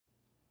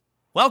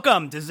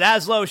Welcome to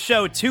Zaslow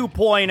Show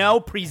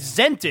 2.0,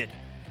 presented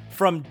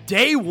from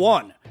day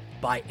one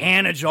by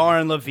Anajar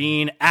and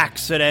Levine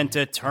Accident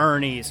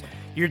Attorneys.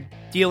 You're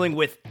dealing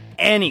with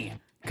any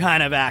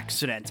kind of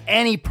accident,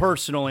 any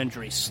personal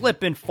injury,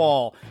 slip and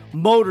fall,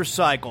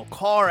 motorcycle,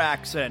 car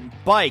accident,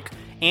 bike.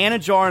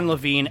 Anajar and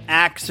Levine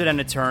Accident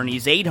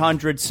Attorneys,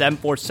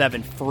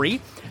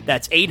 800-747-FREE.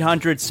 That's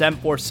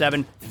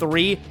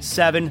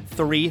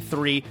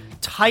 800-747-3733.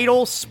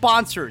 Title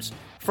sponsors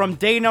from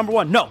day number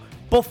one. No,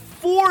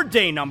 before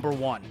day number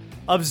one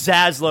of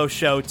Zaslow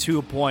Show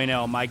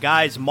 2.0. My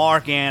guys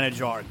Mark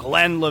Anajar,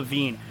 Glenn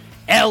Levine,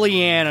 Ellie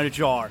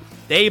Anajar.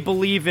 They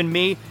believe in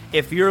me.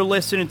 If you're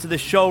listening to the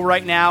show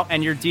right now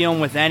and you're dealing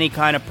with any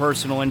kind of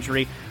personal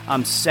injury,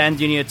 I'm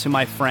sending you to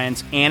my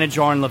friends,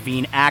 Anajar and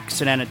Levine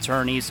Accident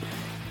Attorneys.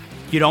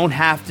 You don't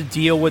have to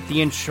deal with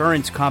the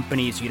insurance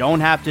companies. You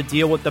don't have to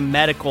deal with the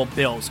medical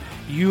bills.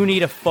 You need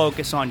to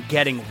focus on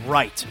getting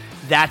right.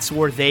 That's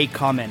where they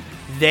come in.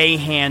 They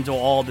handle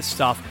all the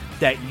stuff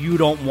that you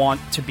don't want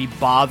to be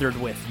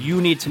bothered with. You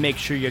need to make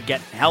sure you're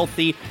getting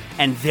healthy,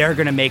 and they're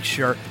going to make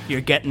sure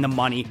you're getting the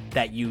money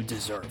that you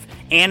deserve.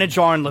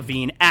 Anajar and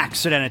Levine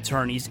Accident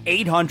Attorneys,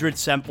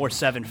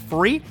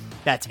 800-747-FREE.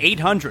 That's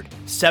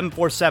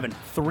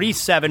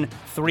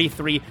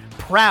 800-747-3733.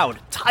 Proud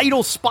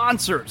title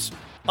sponsors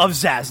of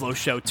Zaslow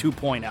Show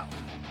 2.0.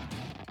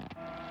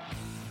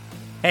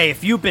 Hey,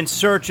 if you've been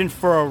searching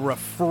for a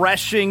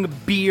refreshing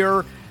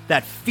beer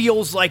that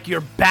feels like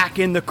you're back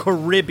in the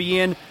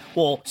Caribbean,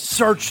 well,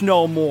 search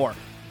no more.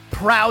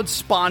 Proud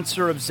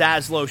sponsor of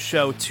Zaslow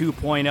Show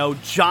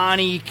 2.0,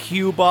 Johnny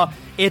Cuba.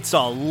 It's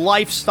a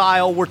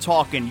lifestyle. We're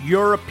talking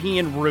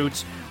European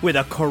roots with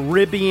a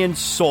Caribbean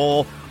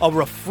soul, a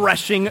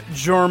refreshing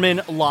German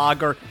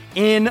lager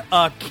in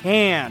a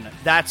can.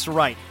 That's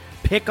right.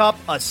 Pick up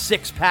a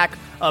six-pack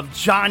of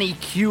Johnny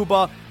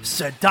Cuba,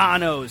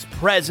 Sedanos,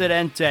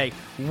 Presidente,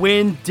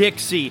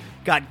 Winn-Dixie.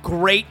 Got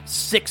great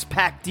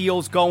six-pack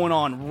deals going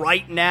on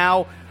right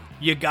now.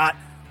 You got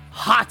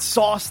hot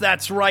sauce,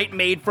 that's right,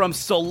 made from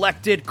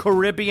selected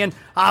Caribbean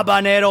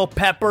habanero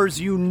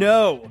peppers. You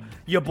know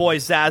your boy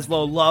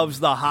Zaslow loves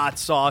the hot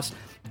sauce.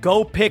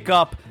 Go pick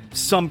up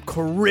some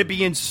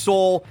Caribbean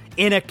soul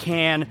in a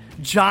can.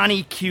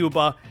 Johnny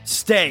Cuba,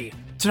 stay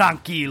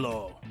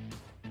tranquilo.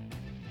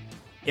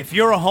 If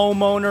you're a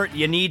homeowner,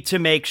 you need to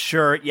make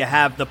sure you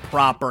have the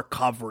proper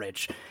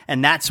coverage.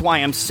 And that's why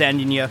I'm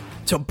sending you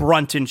to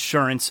Brunt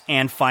Insurance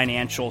and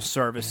Financial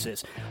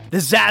Services. The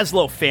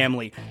Zaslow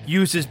family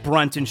uses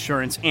Brunt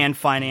Insurance and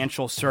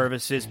Financial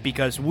Services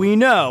because we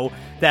know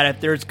that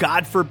if there's,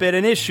 God forbid,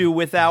 an issue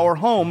with our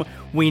home,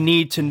 we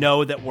need to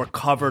know that we're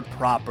covered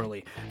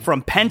properly.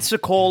 From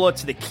Pensacola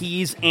to the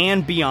Keys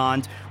and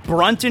beyond,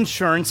 Brunt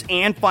Insurance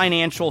and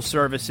Financial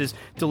Services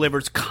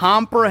delivers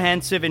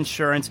comprehensive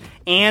insurance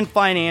and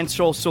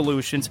financial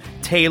solutions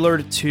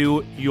tailored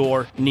to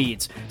your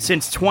needs.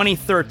 Since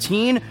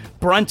 2013,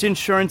 Brunt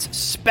Insurance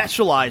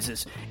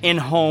specializes in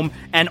home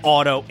and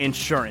auto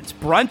insurance.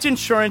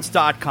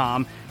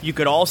 BruntInsurance.com. You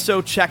could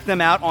also check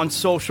them out on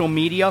social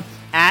media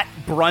at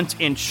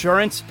Brunt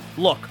Insurance.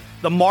 Look,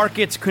 the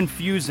market's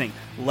confusing.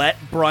 Let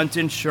Brunt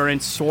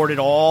Insurance sort it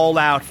all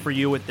out for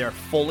you with their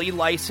fully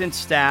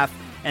licensed staff,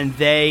 and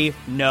they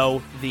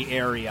know the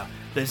area.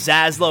 The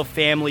Zaslow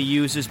family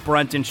uses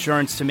Brunt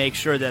Insurance to make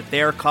sure that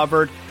they're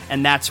covered,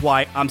 and that's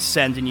why I'm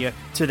sending you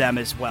to them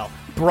as well.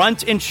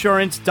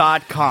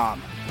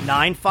 BruntInsurance.com,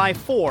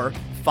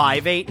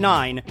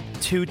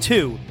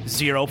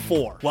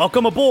 954-589-2204.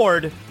 Welcome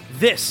aboard.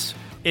 This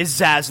is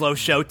Zaslow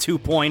Show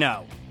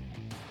 2.0.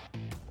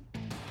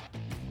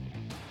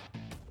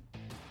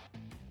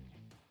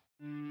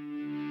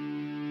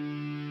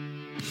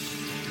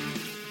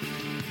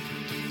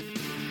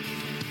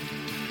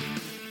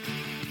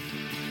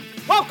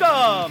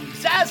 Welcome,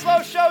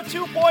 Zaslow Show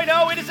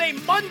 2.0. It is a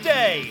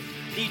Monday,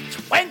 the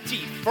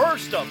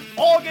 21st of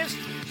August.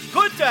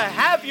 Good to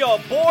have you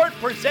aboard.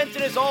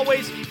 Presented as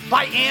always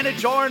by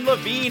Anajar and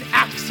Levine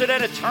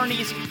Accident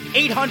Attorneys,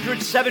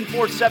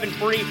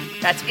 800-747-FREE.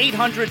 That's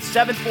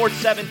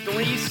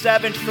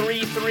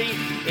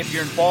 800-747-3733. If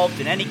you're involved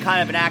in any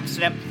kind of an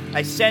accident,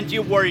 I send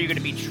you where you're going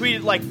to be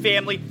treated like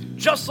family,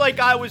 just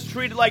like I was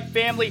treated like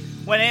family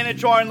when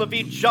Anajar and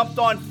Levine jumped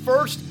on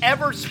first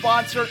ever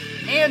sponsor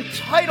and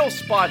title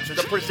sponsor,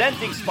 the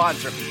presenting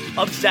sponsor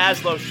of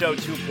Zaslow Show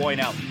 2.0.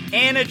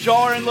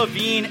 Anajar and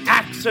Levine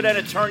Accident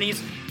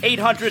Attorneys,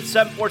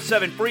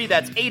 800-747-FREE.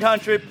 That's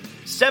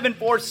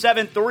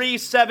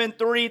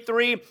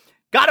 800-747-3733.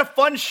 Got a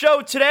fun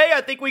show today. I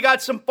think we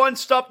got some fun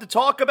stuff to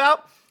talk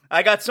about.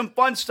 I got some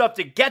fun stuff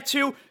to get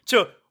to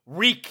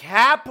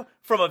recap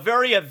from a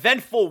very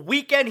eventful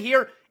weekend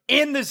here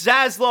in the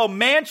Zaslow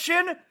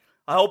Mansion.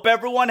 I hope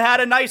everyone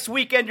had a nice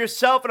weekend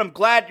yourself, and I'm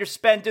glad you're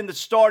spending the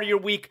start of your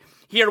week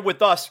here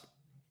with us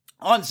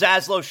on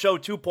Zaslow Show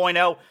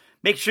 2.0.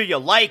 Make sure you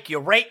like, you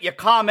rate, you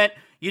comment,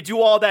 you do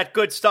all that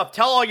good stuff.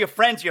 Tell all your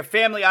friends, your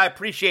family, I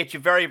appreciate you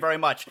very, very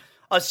much.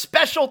 A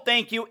special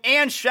thank you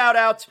and shout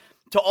out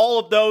to all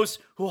of those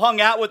who hung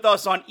out with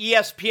us on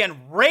ESPN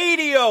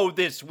Radio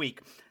this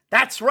week.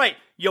 That's right,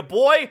 your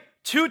boy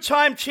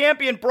two-time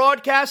champion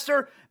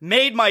broadcaster,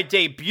 made my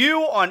debut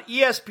on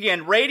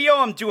ESPN Radio.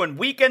 I'm doing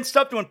weekend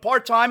stuff, doing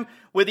part-time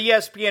with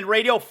ESPN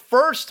Radio.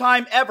 First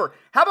time ever.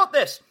 How about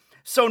this?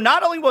 So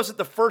not only was it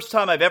the first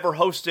time I've ever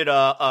hosted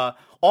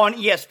on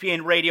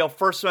ESPN Radio,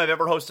 first time I've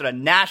ever hosted a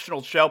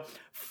national show,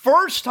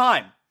 first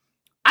time.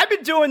 I've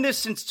been doing this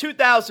since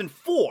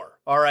 2004,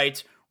 all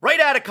right? Right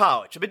out of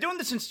college. I've been doing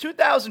this since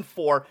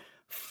 2004.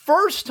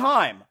 First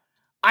time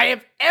I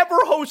have ever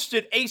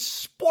hosted a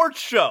sports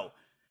show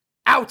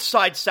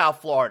outside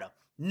South Florida.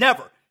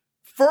 Never.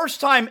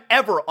 First time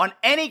ever on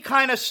any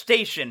kind of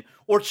station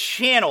or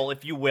channel,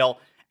 if you will,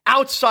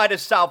 outside of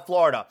South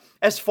Florida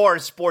as far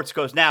as sports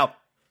goes. Now,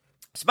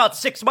 it's about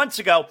 6 months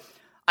ago,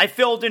 I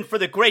filled in for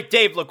the great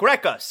Dave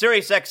LaGreca,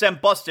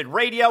 SiriusXM Busted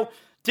Radio,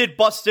 did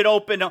Busted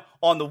Open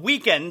on the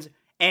weekend,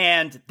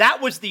 and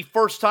that was the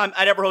first time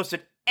I'd ever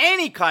hosted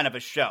any kind of a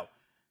show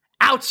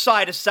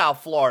outside of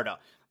South Florida.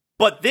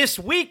 But this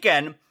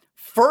weekend,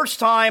 first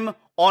time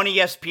on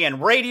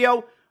ESPN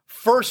Radio,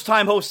 first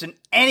time hosting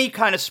any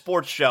kind of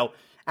sports show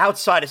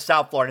outside of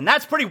South Florida. And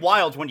that's pretty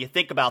wild when you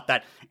think about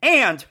that.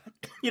 And,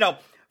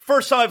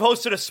 first time I've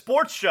hosted a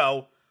sports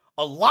show,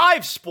 a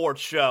live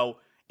sports show,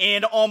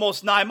 in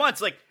almost 9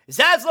 months. Like,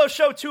 Zaslow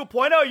Show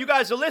 2.0, you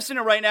guys are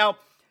listening right now.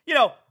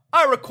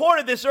 I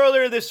recorded this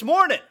earlier this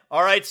morning,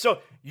 all right? So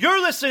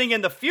you're listening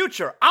in the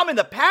future. I'm in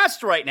the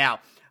past right now.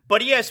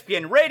 But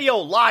ESPN Radio,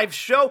 live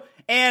show,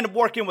 and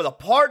working with a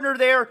partner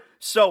there.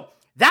 So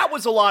that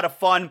was a lot of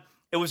fun.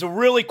 It was a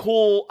really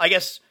cool, I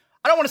guess,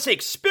 I don't want to say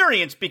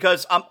experience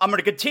because I'm going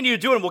to continue to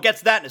do it, and we'll get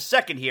to that in a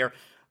second here.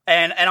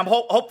 And I'm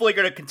hopefully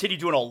going to continue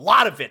doing a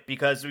lot of it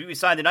because we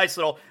signed a nice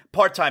little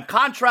part-time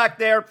contract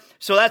there.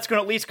 So that's going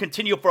to at least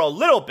continue for a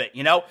little bit,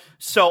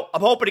 So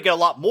I'm hoping to get a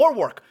lot more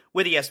work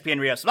with ESPN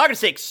Radio. So I'm not going to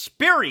say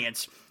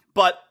experience,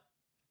 but,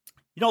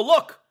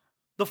 look,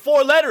 the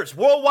 4 letters,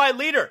 worldwide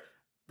leader,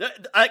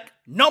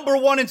 number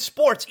one in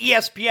sports,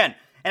 ESPN.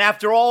 And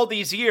after all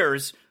these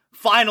years,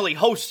 finally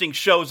hosting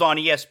shows on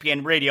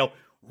ESPN Radio,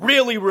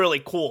 really,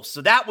 really cool.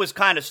 So that was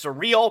kind of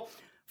surreal.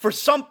 For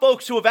some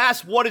folks who have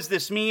asked, what does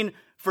this mean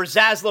for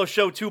Zaslow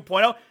Show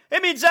 2.0?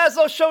 It means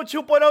Zaslow Show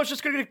 2.0 is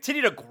just going to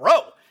continue to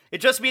grow. It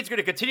just means it's going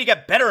to continue to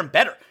get better and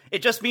better.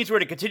 It just means we're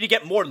going to continue to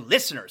get more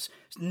listeners.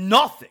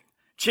 Nothing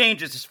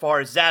changes as far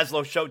as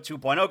Zaslow Show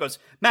 2.0 goes.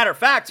 Matter of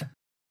fact,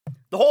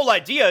 the whole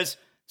idea is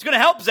it's going to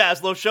help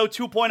Zaslow Show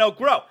 2.0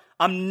 grow.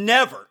 I'm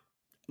never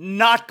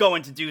not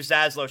going to do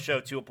Zaslow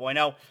Show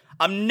 2.0.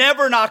 I'm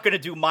never not going to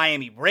do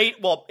Miami radio.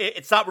 Well,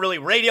 it's not really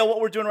radio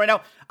what we're doing right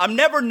now. I'm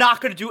never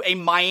not going to do a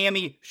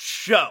Miami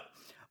show.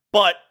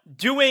 But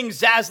doing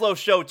Zaslow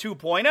Show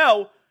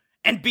 2.0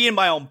 and being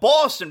my own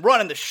boss and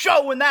running the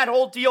show and that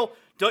whole deal,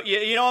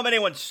 you know, I'm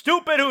anyone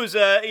stupid who's,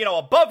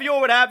 above you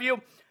or what have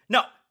you.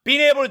 No,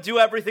 being able to do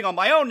everything on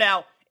my own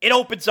now, it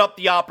opens up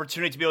the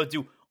opportunity to be able to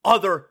do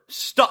other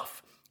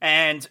stuff.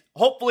 And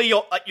hopefully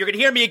you're going to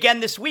hear me again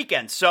this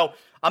weekend. So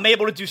I'm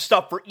able to do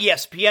stuff for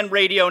ESPN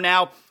Radio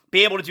now,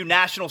 be able to do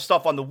national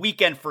stuff on the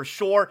weekend for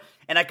sure,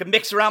 and I can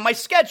mix around my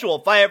schedule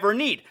if I ever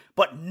need.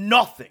 But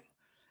nothing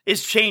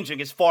is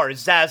changing as far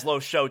as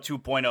Zaslow Show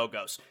 2.0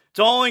 goes. It's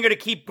only going to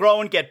keep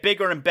growing, get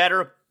bigger and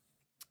better.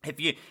 If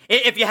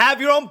you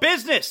have your own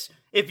business,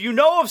 if you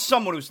know of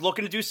someone who's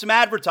looking to do some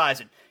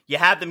advertising, you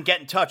have them get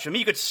in touch with me.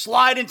 You could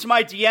slide into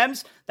my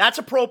DMs. That's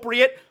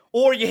appropriate.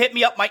 Or you hit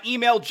me up my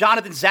email,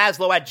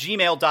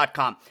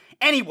 jonathanzaslow@gmail.com.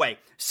 Anyway,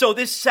 so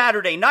this past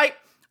Saturday night,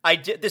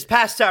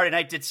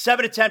 did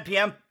 7 to 10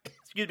 p.m.,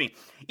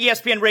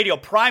 ESPN Radio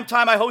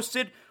Primetime I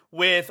hosted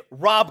with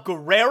Rob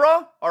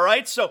Guerrera, all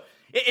right? So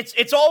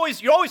it's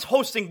always, you're always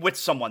hosting with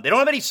someone. They don't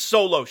have any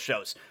solo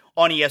shows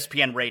on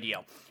ESPN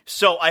Radio.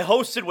 So I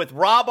hosted with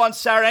Rob on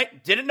Saturday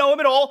night, didn't know him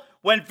at all,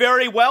 went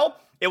very well.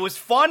 It was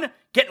fun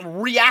getting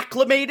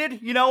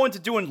reacclimated, into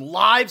doing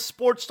live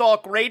sports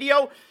talk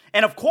radio.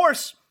 And of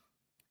course,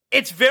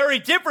 it's very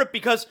different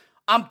because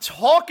I'm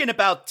talking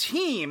about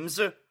teams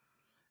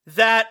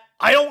that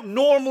I don't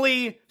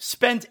normally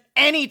spend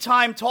any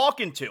time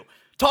talking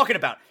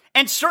about.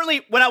 And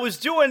certainly when I was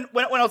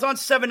on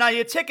 790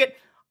 A Ticket,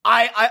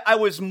 I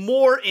was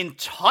more in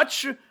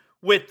touch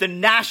with the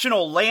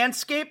national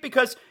landscape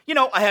because,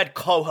 I had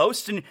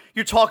co-hosts and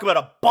you're talking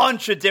about a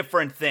bunch of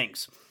different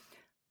things.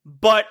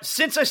 But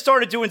since I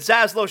started doing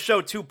Zaslow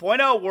Show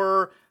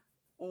 2.0,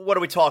 what are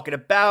we talking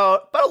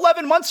about? About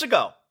 11 months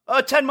ago.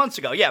 10 months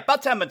ago. Yeah,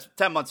 about 10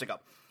 months ago.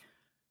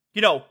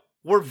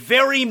 We're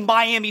very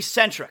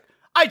Miami-centric.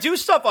 I do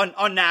stuff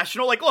on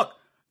national. Like, look,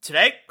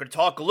 today, we're going to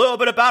talk a little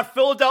bit about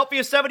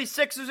Philadelphia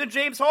 76ers and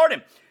James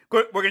Harden.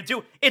 We're going to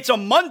do, it's a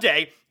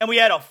Monday, and we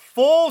had a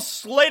full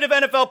slate of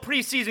NFL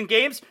preseason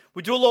games.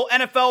 We do a little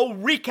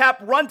NFL recap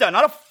rundown.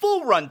 Not a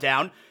full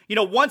rundown.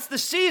 Once the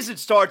season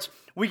starts,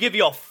 we give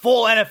you a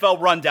full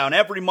NFL rundown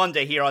every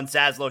Monday here on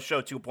Zaslow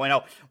Show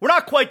 2.0. We're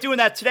not quite doing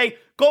that today,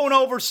 going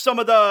over some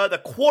of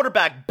the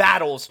quarterback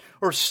battles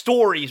or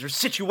stories or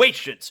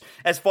situations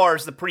as far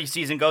as the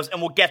preseason goes,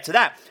 and we'll get to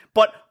that.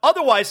 But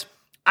otherwise,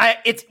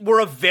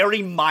 we're a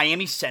very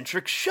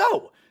Miami-centric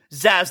show,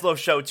 Zaslow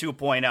Show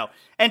 2.0.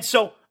 And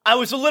so I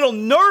was a little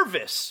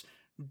nervous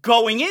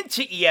going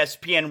into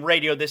ESPN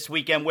Radio this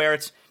weekend where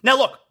it's, now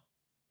look,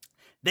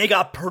 they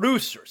got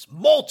producers,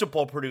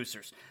 multiple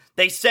producers.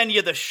 They send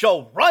you the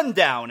show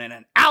rundown and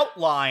an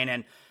outline,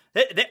 and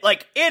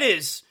it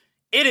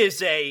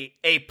is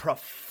a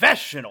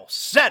professional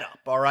setup,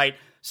 all right?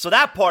 So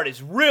that part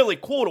is really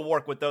cool to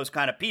work with those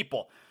kind of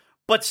people.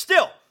 But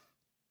still,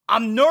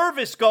 I'm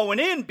nervous going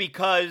in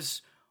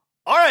because,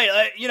 all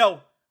right,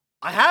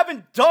 I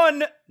haven't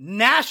done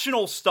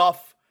national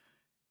stuff,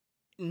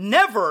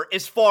 never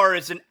as far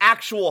as an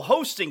actual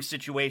hosting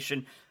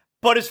situation,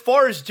 but as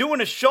far as doing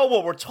a show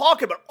where we're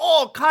talking about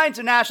all kinds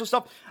of national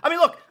stuff. I mean,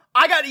 look,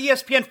 I got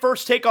ESPN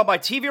First Take on my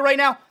TV right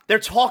now. They're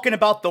talking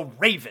about the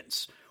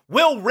Ravens.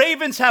 Will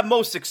Ravens have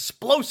most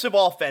explosive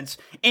offense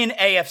in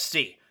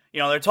AFC?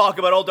 They're talking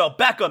about Odell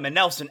Beckham and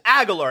Nelson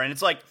Aguilar, and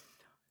it's like,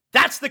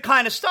 that's the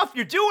kind of stuff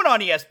you're doing on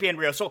ESPN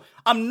Radio. So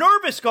I'm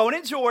nervous going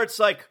into where it's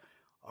like,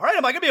 all right,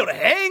 am I going to be able to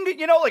hang?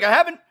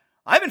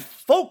 I haven't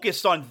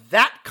focused on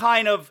that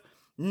kind of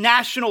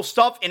national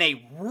stuff in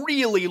a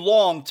really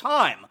long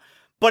time.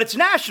 But it's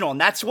national,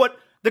 and that's what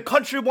the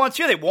country wants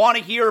to hear. They want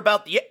to hear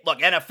about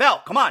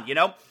NFL. Come on,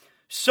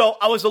 So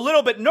I was a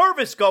little bit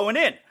nervous going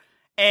in.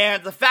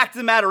 And the fact of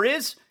the matter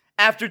is,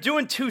 after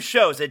doing 2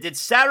 shows, I did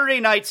Saturday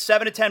night,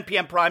 7 to 10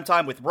 p.m.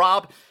 primetime with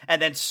Rob,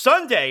 and then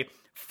Sunday,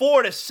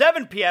 4 to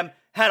 7 p.m.,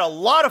 had a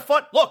lot of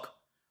fun. Look,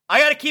 I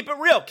got to keep it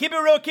real. Keep it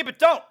real, keep it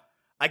don't.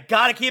 I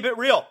got to keep it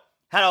real.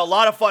 Had a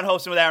lot of fun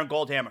hosting with Aaron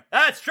Goldhammer.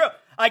 That's true.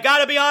 I got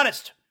to be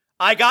honest.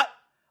 I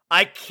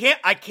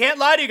can't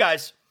lie to you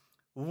guys.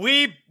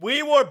 We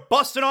were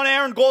busting on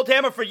Aaron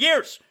Goldhammer for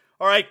years.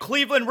 All right,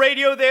 Cleveland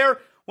radio there.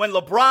 When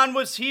LeBron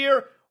was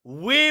here,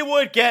 we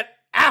would get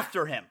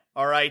after him.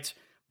 All right.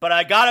 But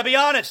I got to be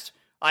honest.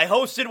 I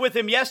hosted with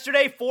him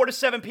yesterday, 4 to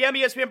 7 p.m.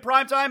 ESPN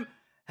primetime.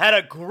 Had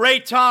a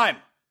great time.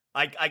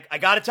 I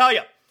got to tell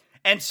you.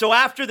 And so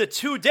after the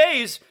 2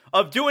 days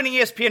of doing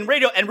ESPN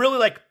radio and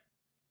really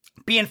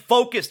being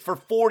focused for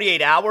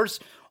 48 hours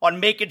on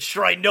making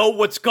sure I know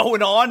what's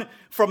going on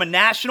from a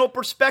national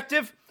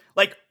perspective,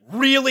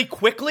 really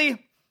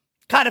quickly,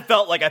 kind of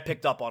felt like I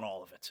picked up on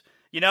all of it.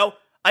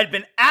 I'd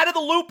been out of the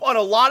loop on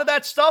a lot of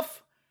that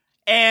stuff,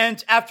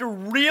 and after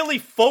really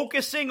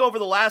focusing over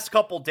the last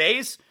couple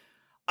days,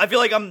 I feel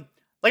like I'm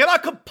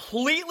not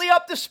completely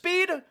up to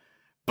speed,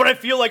 but I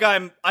feel like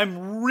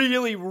I'm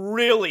really,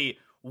 really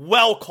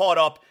well caught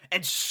up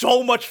and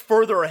so much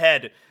further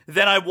ahead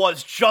than I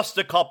was just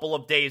a couple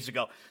of days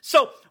ago.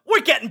 So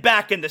we're getting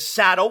back in the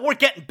saddle. We're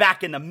getting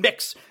back in the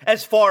mix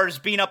as far as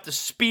being up to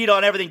speed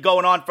on everything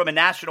going on from a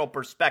national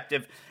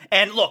perspective.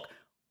 And look,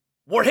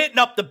 we're hitting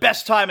up the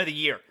best time of the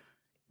year.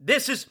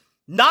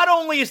 Not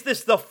only is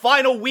this the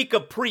final week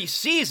of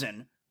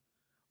preseason,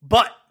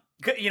 but,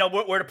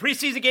 we're in a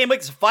preseason game week.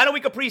 It's the final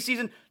week of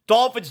preseason.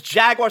 Dolphins,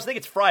 Jaguars, I think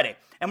it's Friday.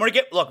 And we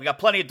got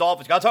plenty of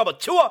Dolphins. Got to talk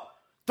about Tua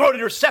throwing an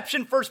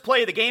interception first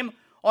play of the game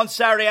on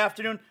Saturday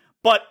afternoon.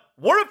 But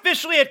we're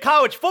officially at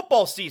college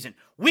football season.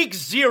 Week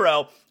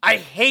 0. I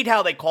hate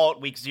how they call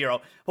it week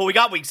 0. But we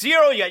got week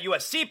 0. You got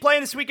USC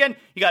playing this weekend.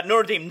 You got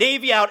Notre Dame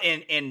Navy out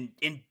in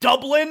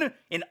Dublin,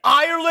 in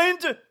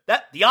Ireland.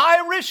 The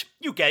Irish.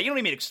 You get it. You don't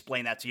need me to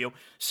explain that to you.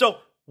 So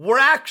we're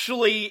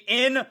actually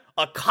in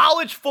a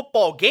college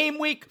football game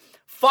week.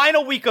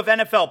 Final week of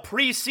NFL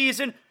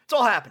preseason. It's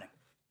all happening.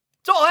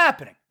 It's all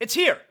happening. It's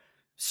here.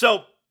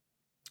 So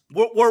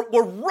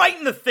we're right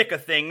in the thick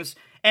of things.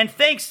 And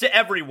thanks to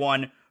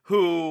everyone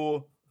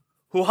who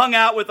hung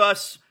out with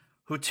us,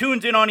 who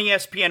tuned in on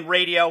ESPN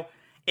Radio.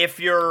 If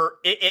you're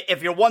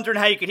wondering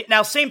how you can,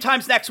 now same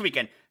times next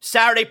weekend,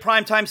 Saturday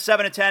primetime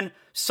 7 to 10,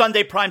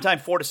 Sunday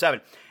primetime 4 to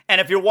 7. And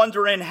if you're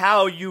wondering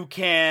how you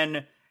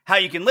can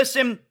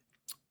listen,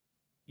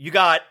 you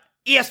got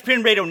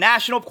ESPN Radio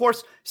National, of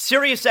course,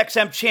 Sirius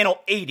XM channel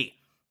 80.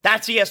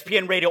 That's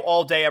ESPN Radio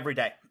all day, every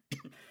day.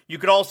 You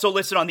could also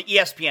listen on the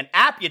ESPN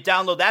app. You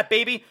download that,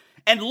 baby.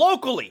 And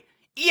locally,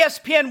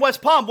 ESPN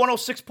West Palm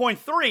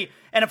 106.3.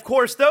 And of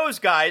course, those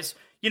guys,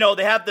 they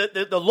have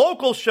the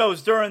local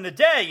shows during the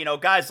day,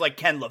 guys like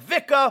Ken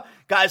LaVicka,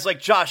 guys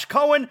like Josh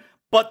Cohen,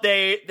 but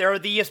they're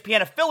the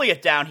ESPN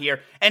affiliate down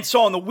here. And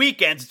so on the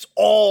weekends, it's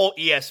all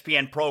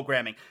ESPN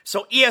programming.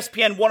 So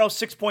ESPN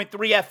 106.3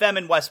 FM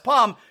in West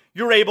Palm,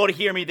 you're able to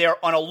hear me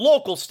there on a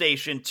local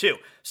station too.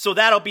 So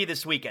that'll be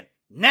this weekend.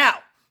 Now,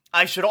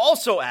 I should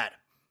also add,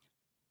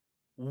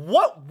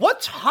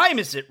 what time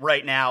is it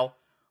right now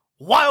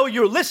while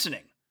you're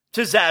listening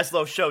to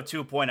Zaslow Show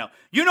 2.0?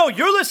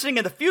 You're listening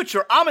in the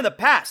future. I'm in the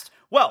past.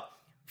 Well,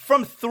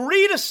 from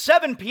 3 to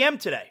 7 p.m.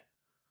 today,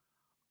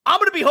 I'm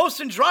going to be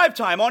hosting Drive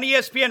Time on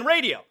ESPN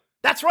Radio.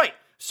 That's right.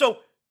 So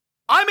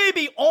I may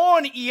be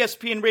on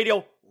ESPN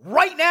Radio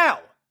right now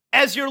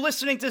as you're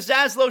listening to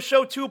Zaslow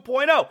Show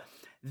 2.0.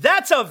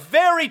 That's a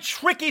very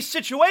tricky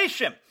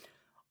situation.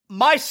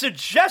 My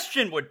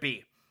suggestion would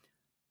be,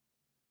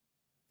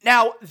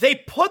 now, they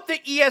put the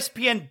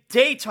ESPN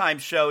daytime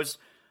shows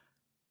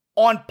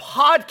on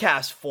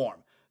podcast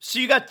form. So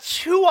you got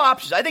 2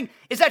 options. I think,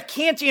 is that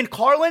Canty and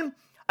Carlin?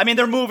 I mean,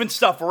 they're moving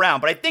stuff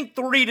around, but I think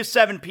 3 to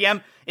 7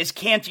 p.m. is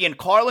Canty and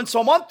Carlin. So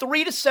I'm on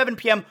 3 to 7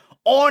 p.m.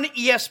 on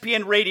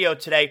ESPN Radio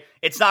today.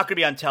 It's not going to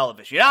be on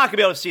television. You're not going to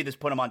be able to see this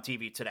put them on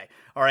TV today.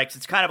 All right, because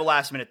it's kind of a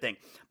last-minute thing.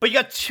 But you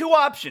got two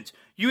options.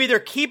 You either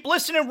keep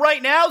listening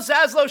right now,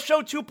 Zaslow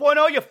Show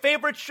 2.0, your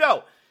favorite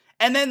show.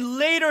 And then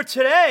later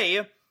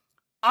today,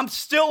 I'm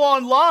still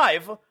on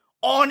live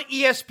on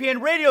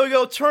ESPN Radio.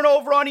 You'll turn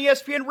over on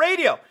ESPN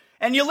Radio.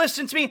 And you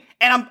listen to me,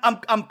 and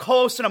I'm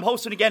co-hosting, I'm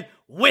hosting again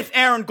with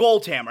Aaron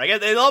Goldhammer.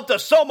 They loved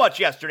us so much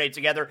yesterday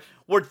together.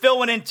 We're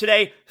filling in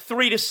today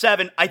 3 to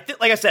 7.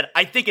 Like I said,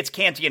 I think it's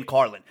Canty and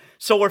Carlin.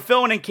 So we're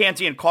filling in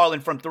Canty and Carlin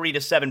from 3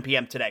 to 7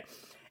 p.m. today.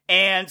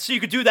 And so you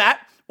could do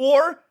that,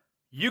 or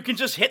you can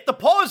just hit the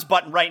pause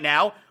button right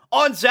now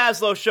on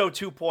Zaslow Show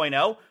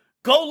 2.0.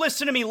 Go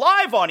listen to me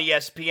live on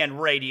ESPN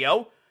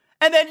Radio.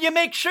 And then you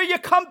make sure you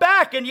come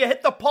back and you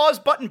hit the pause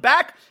button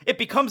back. It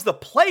becomes the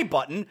play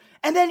button.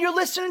 And then you're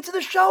listening to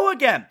the show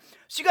again.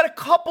 So you got a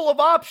couple of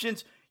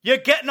options. You're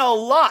getting a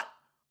lot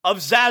of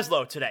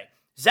Zaslow today.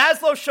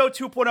 Zaslow Show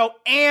 2.0,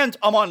 and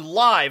I'm on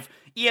live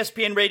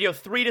ESPN Radio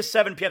 3 to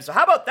 7 p.m. So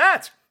how about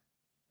that?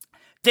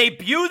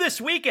 Debut this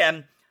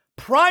weekend,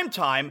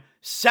 primetime,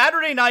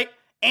 Saturday night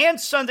and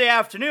Sunday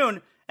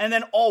afternoon. And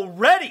then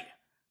already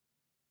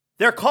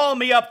they're calling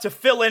me up to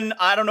fill in.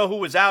 I don't know who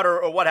was out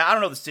or what. I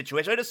don't know the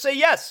situation. I just say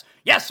yes.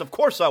 Yes, of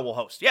course I will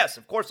host. Yes,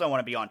 of course I want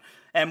to be on.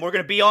 And we're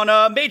going to be on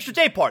a major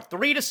day part,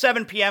 3 to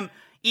 7 p.m.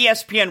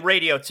 ESPN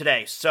Radio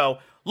today. So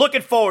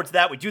looking forward to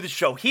that. We do the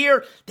show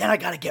here. Then I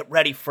got to get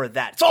ready for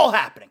that. It's all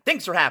happening.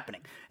 Things are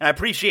happening. And I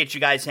appreciate you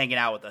guys hanging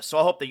out with us. So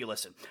I hope that you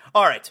listen.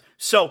 All right.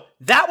 So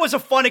that was a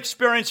fun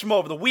experience from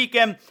over the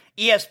weekend.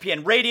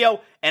 ESPN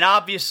Radio. And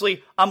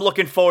obviously, I'm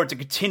looking forward to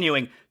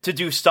continuing to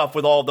do stuff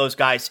with all of those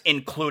guys,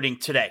 including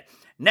today.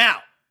 Now,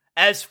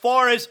 as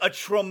far as a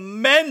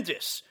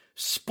tremendous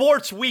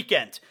sports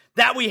weekend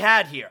that we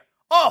had here.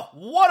 Oh,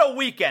 what a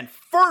weekend.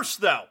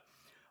 First, though,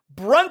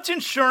 Brunt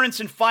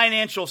Insurance and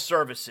Financial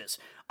Services.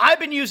 I've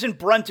been using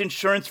Brunt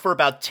Insurance for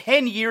about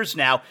 10 years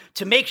now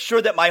to make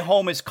sure that my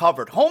home is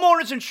covered.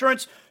 Homeowners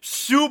insurance,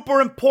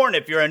 super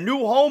important. If you're a new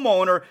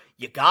homeowner,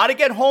 you got to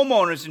get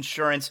homeowners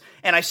insurance.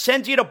 And I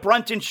send you to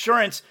Brunt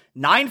Insurance,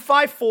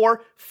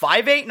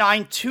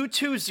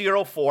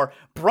 954-589-2204,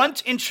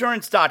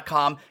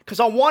 bruntinsurance.com, because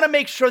I want to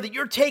make sure that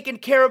you're taken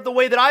care of the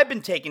way that I've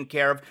been taken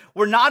care of,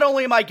 where not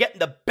only am I getting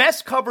the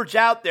best coverage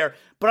out there,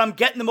 but I'm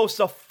getting the most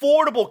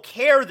affordable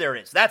care there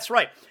is. That's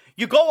right.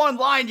 You go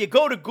online, you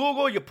go to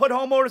Google, you put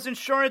homeowners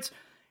insurance.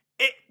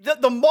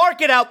 The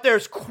market out there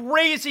is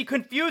crazy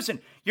confusing.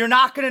 You're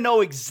not going to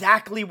know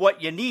exactly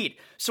what you need.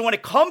 So when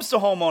it comes to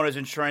homeowners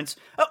insurance,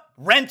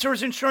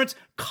 renters insurance,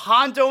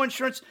 condo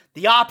insurance,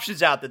 the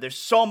options out there, there's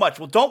so much.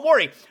 Well, don't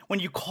worry. When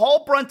you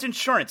call Brunt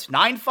Insurance,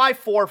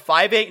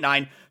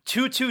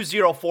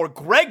 954-589-2204,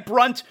 Greg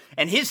Brunt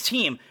and his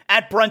team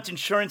at Brunt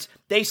Insurance,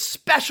 they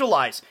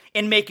specialize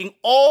in making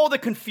all the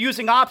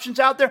confusing options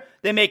out there,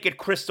 they make it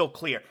crystal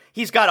clear.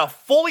 He's got a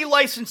fully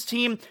licensed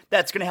team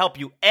that's going to help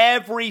you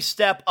every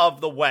step of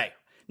the way.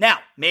 Now,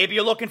 maybe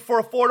you're looking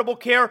for affordable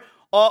care,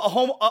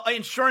 home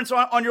insurance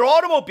on your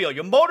automobile,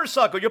 your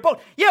motorcycle, your boat.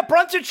 Yeah,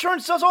 Brunt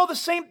Insurance does all the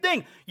same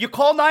thing. You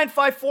call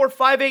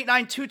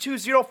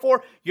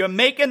 954-589-2204. You're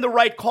making the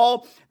right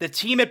call. The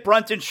team at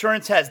Brunt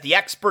Insurance has the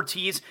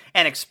expertise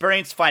and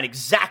experience to find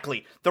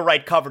exactly the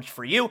right coverage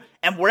for you.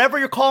 And wherever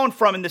you're calling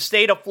from in the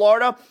state of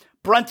Florida,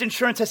 Brunt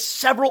Insurance has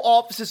several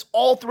offices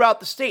all throughout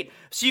the state.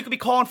 So you could be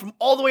calling from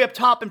all the way up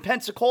top in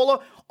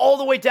Pensacola, all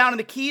the way down in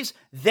the Keys.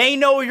 They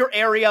know your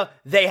area.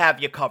 They have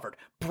you covered.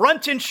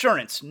 Brunt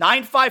Insurance,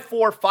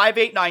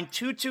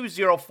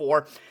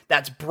 954-589-2204.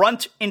 That's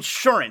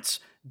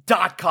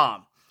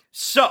bruntinsurance.com.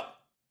 So,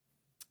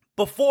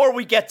 before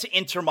we get to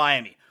Inter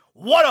Miami,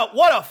 what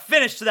a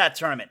finish to that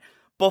tournament.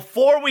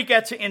 Before we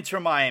get to Inter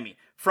Miami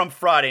from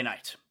Friday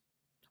night.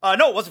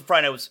 No, it wasn't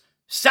Friday. It was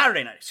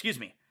Saturday night, excuse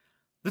me.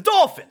 The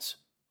Dolphins.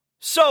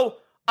 So,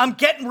 I'm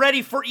getting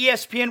ready for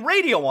ESPN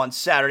Radio on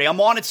Saturday.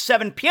 I'm on at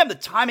 7 p.m. The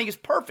timing is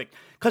perfect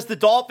because the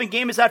Dolphin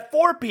game is at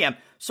 4 p.m.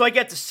 So I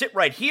get to sit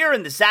right here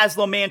in the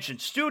Zaslow Mansion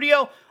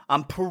studio.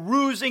 I'm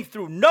perusing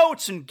through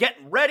notes and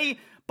getting ready.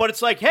 But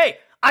it's like, hey,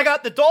 I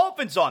got the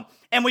Dolphins on.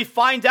 And we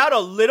find out a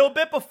little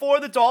bit before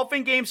the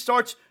Dolphin game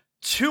starts,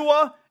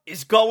 Tua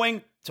is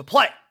going to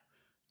play.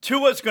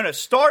 Tua's going to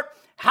start.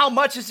 How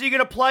much is he going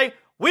to play?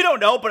 We don't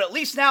know, but at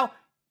least now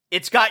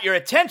it's got your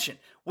attention.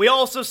 We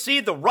also see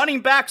the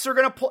running backs are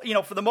going to play,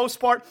 for the most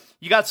part.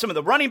 You got some of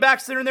the running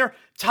backs that are in there.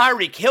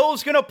 Tyreek Hill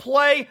is going to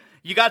play.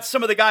 You got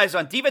some of the guys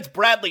on defense.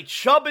 Bradley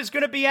Chubb is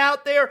going to be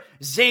out there.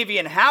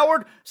 Xavier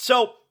Howard.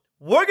 So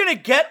we're going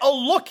to get a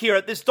look here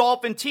at this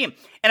Dolphin team.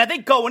 And I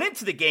think going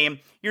into the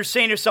game, you're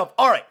saying to yourself,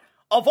 all right,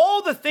 of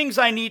all the things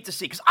I need to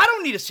see, because I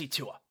don't need to see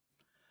Tua.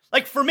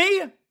 Like for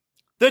me,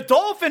 the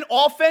Dolphin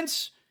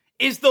offense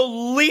is the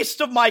least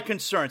of my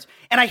concerns.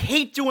 And I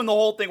hate doing the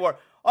whole thing where,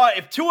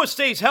 if Tua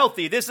stays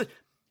healthy,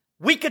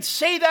 we could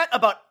say that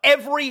about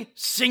every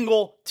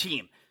single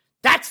team.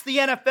 That's the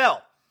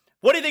NFL.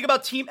 What do you think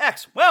about Team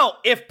X? Well,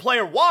 if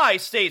player Y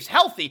stays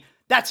healthy,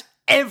 that's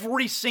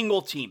every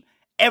single team.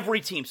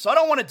 Every team. So I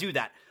don't want to do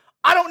that.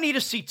 I don't need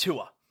to see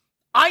Tua.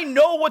 I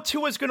know what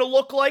Tua is going to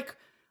look like.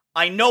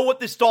 I know what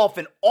this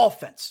Dolphin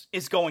offense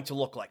is going to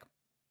look like.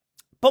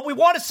 But we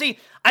want to see,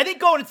 I think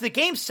going into the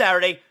game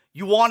Saturday,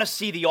 you want to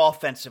see the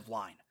offensive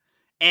line.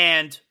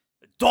 And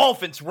the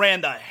Dolphins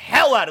ran the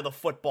hell out of the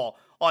football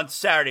on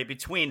Saturday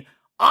between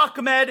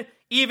Ahmed,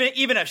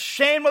 even a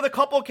Shane with a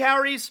couple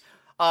carries.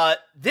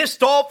 This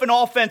Dolphin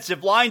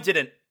offensive line did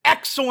an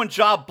excellent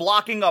job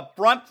blocking up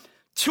front.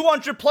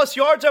 200 plus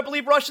yards, I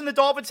believe, rushing the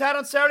Dolphins had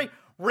on Saturday.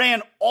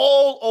 Ran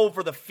all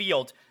over the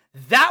field.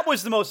 That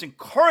was the most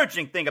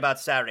encouraging thing about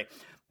Saturday.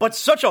 But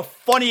such a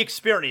funny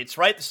experience,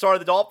 right? The start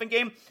of the Dolphin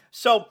game.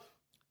 So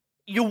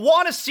you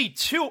want to see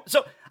Tua.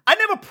 So I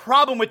have a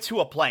problem with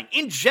Tua playing.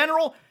 In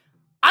general,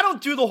 I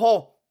don't do the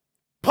whole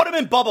put him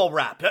in bubble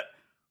wrap.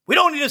 We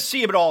don't need to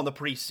see him at all in the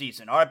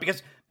preseason, all right?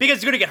 Because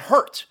he's going to get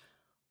hurt.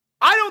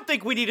 I don't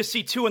think we need to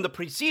see Tua in the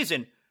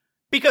preseason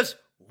because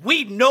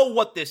we know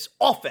what this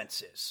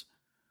offense is.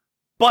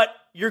 But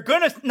you're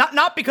going to,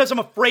 not because I'm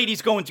afraid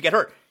he's going to get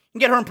hurt. You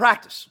can get hurt in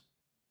practice.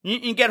 You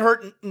can get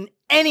hurt in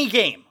any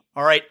game,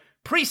 all right?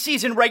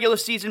 Preseason, regular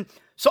season.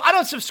 So I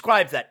don't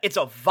subscribe to that. It's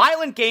a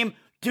violent game.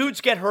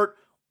 Dudes get hurt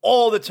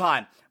all the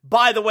time.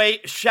 By the way,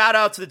 shout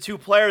out to the two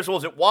players,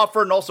 was it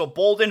Watford and also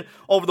Bolden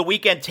over the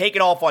weekend,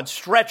 taken off on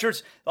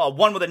stretchers.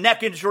 One with a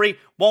neck injury,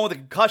 one with a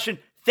concussion.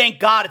 Thank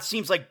God it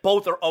seems like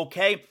both are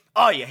okay.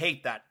 Oh, you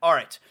hate that. All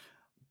right.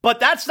 But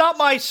that's not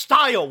my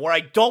style where I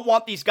don't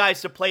want these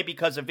guys to play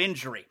because of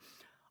injury.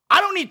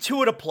 I don't need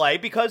Tua to play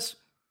because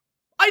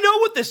I know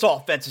what this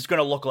offense is going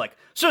to look like.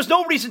 So there's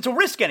no reason to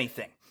risk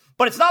anything.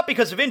 But it's not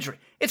because of injury.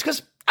 It's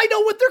because I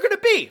know what they're going to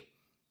be.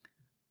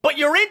 But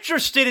you're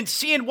interested in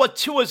seeing what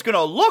Tua's going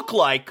to look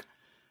like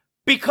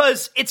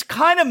because it's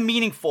kind of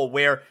meaningful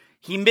where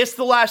he missed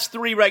the last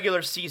 3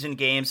 regular season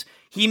games.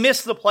 He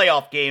missed the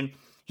playoff game.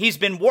 He's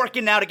been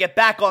working now to get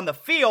back on the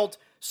field.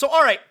 So,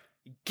 all right,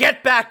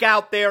 get back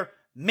out there.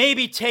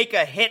 Maybe take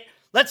a hit.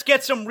 Let's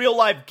get some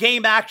real-life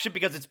game action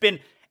because it's been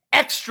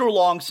extra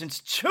long since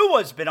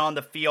Tua's been on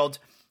the field.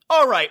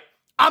 All right,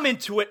 I'm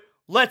into it.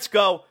 Let's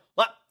go.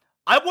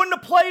 I wouldn't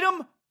have played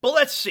him, but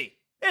let's see.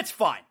 It's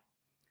fine.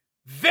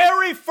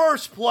 Very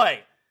first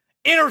play,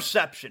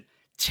 interception,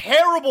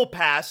 terrible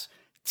pass,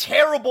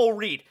 terrible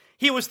read.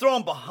 He was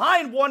thrown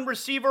behind one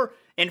receiver,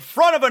 in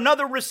front of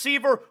another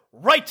receiver,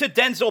 right to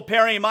Denzel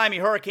Perry, Miami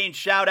Hurricanes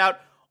shout out.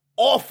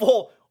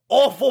 Awful,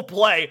 awful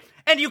play.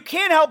 And you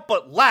can't help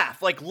but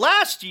laugh. Like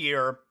last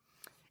year,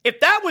 if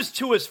that was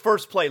Tua's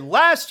first play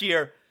last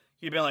year,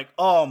 you'd be like,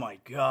 oh my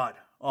God.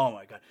 Oh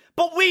my God.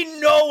 But we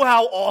know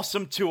how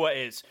awesome Tua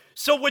is.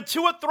 So when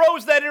Tua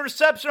throws that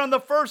interception on the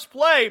first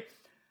play,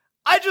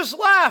 I just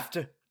laughed.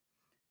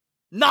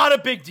 Not a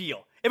big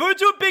deal. If we would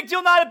do a big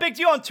deal, not a big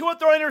deal. On Tua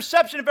throwing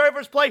interception in the very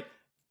first play,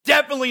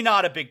 definitely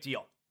not a big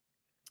deal.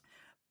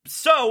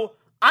 So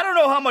I don't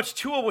know how much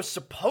Tua was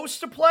supposed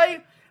to play,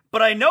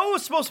 but I know it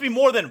was supposed to be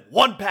more than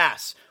one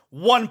pass,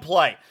 one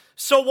play.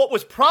 So what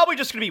was probably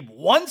just going to be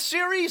one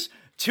series,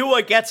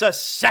 Tua gets a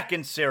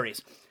second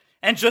series.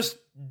 And just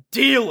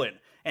dealing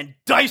and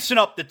dicing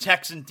up the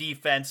Texan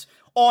defense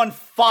on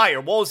fire.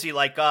 What was he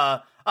like?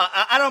 I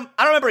don't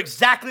remember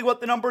exactly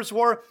what the numbers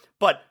were,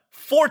 but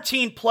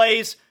 14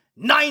 plays,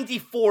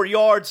 94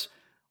 yards,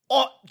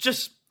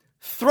 just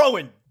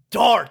throwing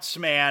darts,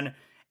 man.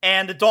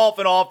 And the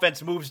Dolphin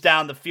offense moves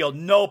down the field,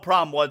 no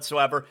problem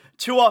whatsoever.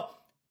 Tua,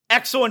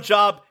 excellent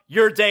job.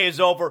 Your day is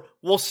over.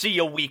 We'll see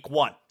you week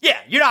 1. Yeah,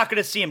 you're not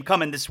going to see him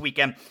coming this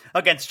weekend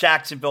against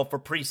Jacksonville for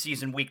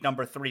preseason week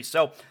number 3.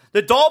 So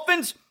the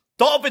Dolphins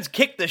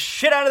kicked the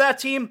shit out of that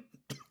team.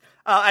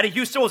 Out of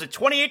Houston, was it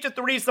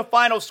 28-3 is the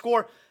final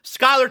score.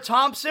 Skylar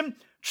Thompson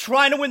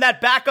trying to win that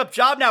backup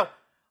job. Now,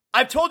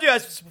 I've told you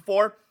guys this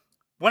before.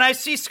 When I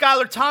see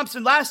Skylar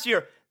Thompson last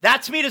year,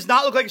 that to me does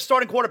not look like a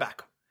starting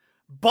quarterback.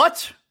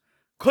 But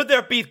could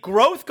there be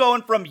growth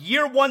going from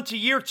year 1 to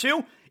year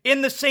 2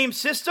 in the same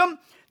system?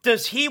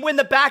 Does he win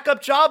the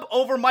backup job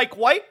over Mike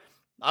White?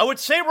 I would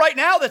say right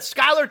now that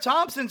Skylar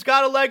Thompson's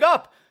got a leg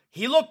up.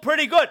 He looked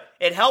pretty good.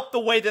 It helped the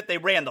way that they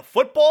ran the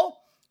football.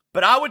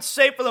 But I would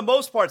say for the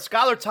most part,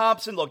 Skylar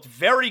Thompson looked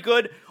very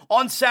good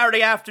on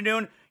Saturday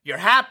afternoon. You're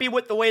happy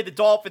with the way the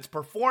Dolphins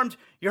performed.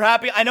 You're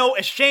happy. I know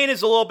Shane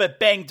is a little bit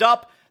banged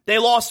up. They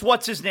lost,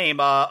 what's his name?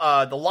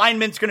 The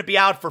lineman's going to be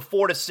out for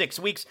 4 to 6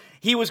 weeks.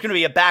 He was going to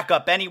be a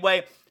backup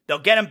anyway. They'll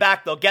get him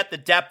back. They'll get the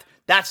depth.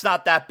 That's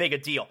not that big a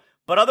deal.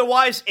 But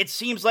otherwise, it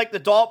seems like the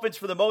Dolphins,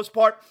 for the most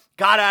part,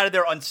 got out of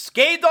there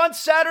unscathed on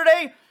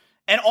Saturday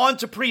and on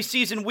to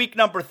preseason week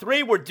number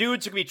 3, where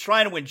dudes are going to be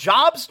trying to win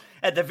jobs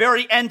at the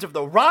very end of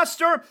the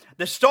roster.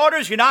 The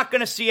starters, you're not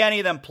going to see any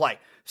of them play.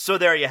 So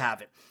there you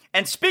have it.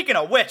 And speaking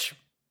of which,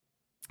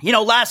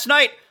 last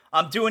night,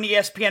 I'm doing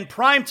ESPN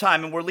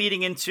primetime, and we're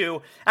leading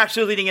into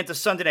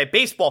Sunday Night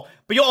Baseball.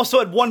 But you also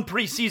had one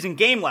preseason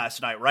game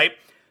last night, right?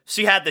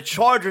 So you had the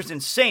Chargers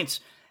and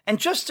Saints. And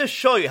just to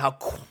show you how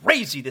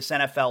crazy this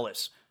NFL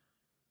is,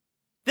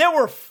 there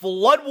were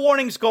flood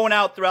warnings going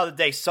out throughout the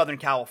day, Southern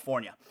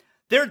California.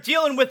 They're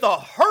dealing with a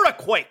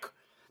hurricane.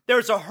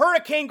 There's a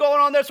hurricane going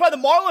on there. That's why the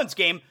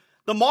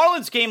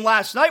Marlins game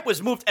last night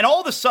was moved, and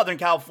all the Southern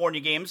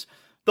California games,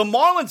 The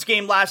Marlins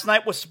game last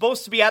night was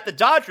supposed to be at the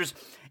Dodgers.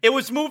 It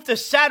was moved to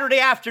Saturday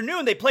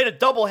afternoon. They played a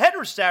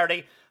doubleheader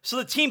Saturday so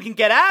the team can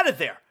get out of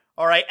there.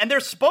 All right. And they're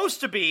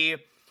supposed to be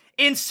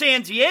in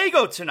San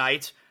Diego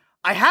tonight.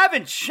 I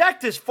haven't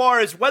checked as far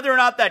as whether or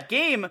not that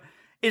game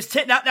is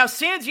now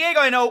San Diego,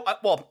 I know,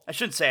 I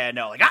shouldn't say I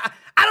know. Like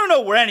I don't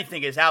know where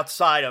anything is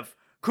outside of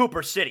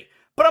Cooper City,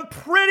 but I'm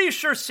pretty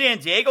sure San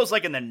Diego's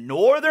like in the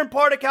northern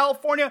part of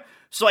California,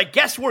 so I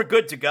guess we're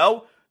good to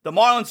go. The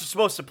Marlins are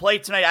supposed to play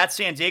tonight at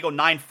San Diego,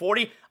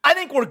 9:40. I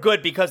think we're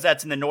good because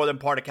that's in the northern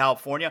part of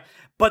California,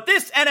 but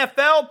this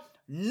NFL,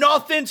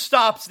 nothing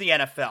stops the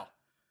NFL.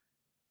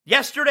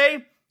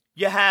 Yesterday,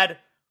 you had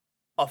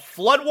a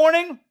flood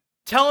warning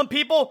telling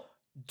people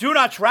do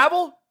not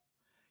travel.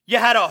 You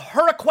had a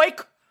hurricane.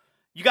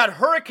 You got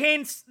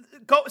hurricane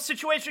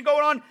situation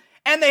going on.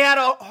 And they had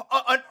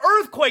an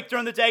earthquake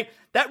during the day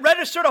that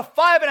registered a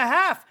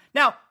 5.5.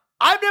 Now,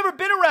 I've never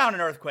been around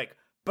an earthquake,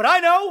 but I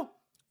know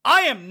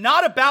I am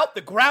not about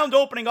the ground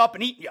opening up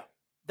and eating you.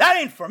 That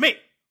ain't for me.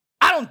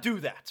 I don't do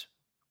that.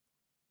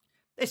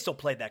 They still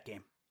played that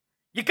game.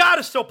 You got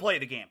to still play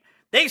the game.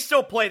 They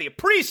still play the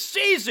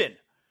preseason.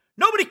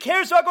 Nobody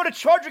cares about going to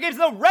Charger games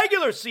in the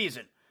regular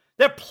season.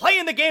 They're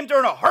playing the game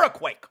during a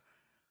hurricane.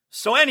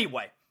 So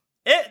anyway,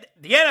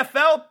 the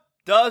NFL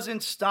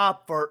doesn't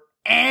stop for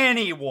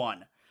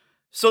anyone.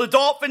 So the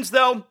Dolphins,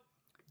 though,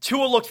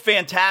 Tua looked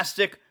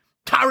fantastic.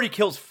 Tyreek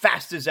Hill's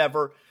fast as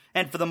ever.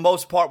 And for the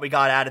most part, we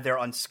got out of there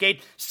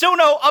unscathed. Still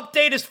no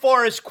update as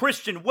far as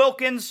Christian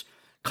Wilkins'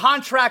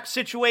 contract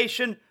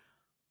situation.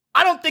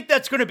 I don't think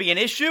that's going to be an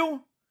issue.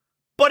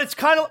 But it's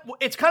kind of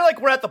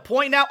like we're at the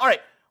point now. All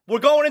right, we're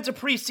going into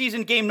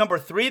preseason game number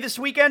 3 this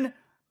weekend.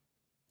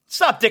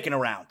 Stop dicking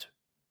around.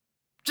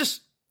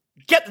 Just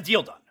get the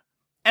deal done.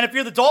 And if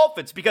you're the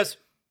Dolphins, because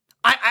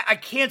I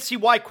can't see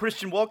why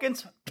Christian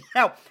Wilkins,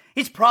 now,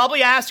 he's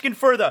probably asking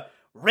for the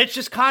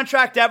richest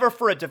contract ever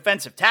for a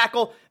defensive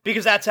tackle,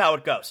 because that's how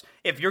it goes.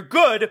 If you're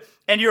good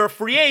and you're a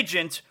free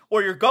agent,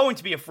 or you're going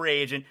to be a free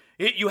agent,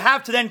 you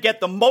have to then get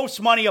the most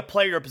money a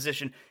player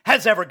position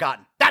has ever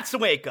gotten. That's the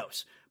way it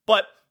goes.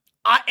 But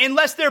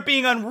unless they're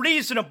being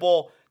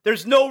unreasonable,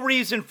 there's no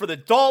reason for the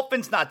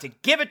Dolphins not to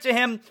give it to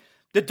him.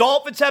 The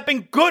Dolphins have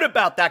been good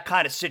about that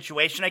kind of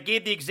situation. I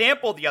gave the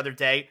example the other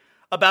day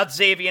about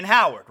Xavier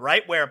Howard,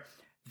 right? Where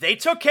they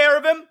took care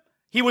of him.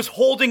 He was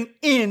holding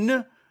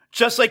in,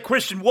 just like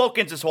Christian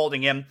Wilkins is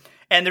holding him.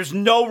 And there's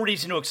no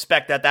reason to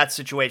expect that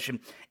situation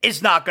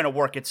is not going to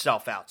work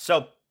itself out.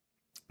 So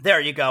there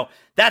you go.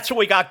 That's what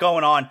we got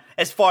going on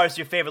as far as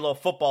your favorite little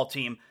football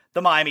team,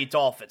 the Miami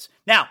Dolphins.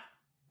 Now,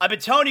 I've been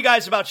telling you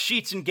guys about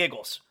Sheets and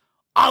Giggles.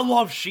 I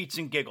love Sheets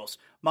and Giggles.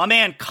 My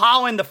man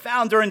Colin, the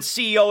founder and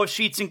CEO of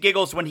Sheets and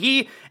Giggles, when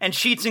he and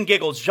Sheets and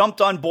Giggles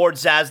jumped on board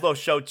Zaslow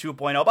Show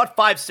 2.0 about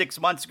 5-6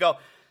 months ago,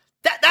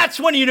 that's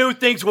when you knew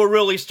things were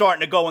really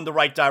starting to go in the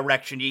right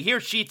direction. You hear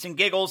Sheets and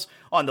Giggles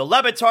on the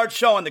Le Batard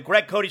Show, on the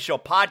Greg Cody Show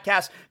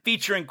podcast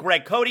featuring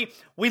Greg Cody.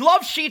 We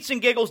love Sheets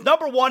and Giggles.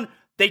 Number one,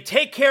 they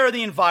take care of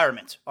the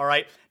environment, all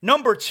right?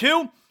 Number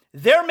two,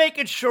 they're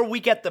making sure we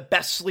get the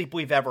best sleep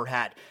we've ever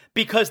had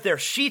because their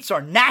sheets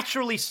are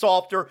naturally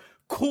softer,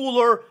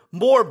 cooler,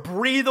 more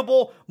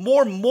breathable,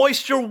 more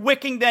moisture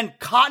wicking than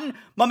cotton.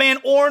 My man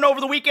Oren over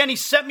the weekend, he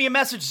sent me a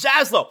message.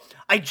 Zaslow,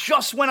 I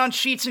just went on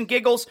Sheets and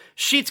Giggles,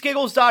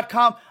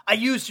 sheetsgiggles.com. I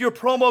used your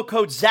promo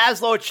code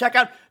Zaslow at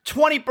checkout,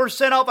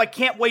 20% off. I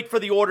can't wait for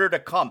the order to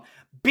come.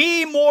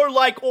 Be more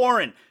like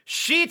Oren.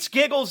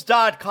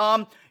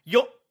 Sheetsgiggles.com.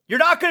 You're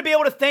not going to be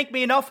able to thank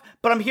me enough,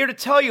 but I'm here to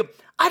tell you,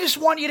 I just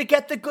want you to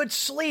get the good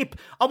sleep.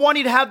 I want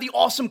you to have the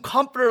awesome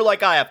comforter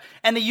like I have,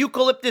 and the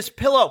eucalyptus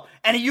pillow,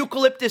 and a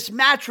eucalyptus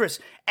mattress.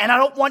 And I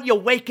don't want you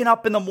waking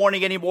up in the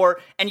morning anymore,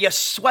 and you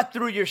sweat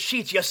through your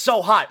sheets. You're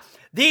so hot.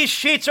 These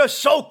sheets are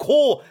so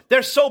cool.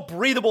 They're so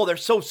breathable. They're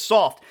so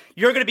soft.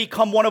 You're going to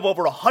become one of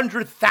over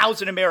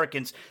 100,000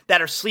 Americans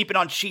that are sleeping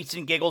on Sheets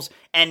and Giggles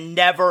and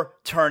never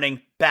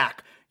turning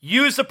back.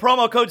 Use the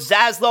promo code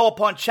Zaslow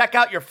upon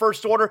checkout. Your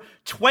first order,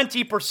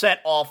 20%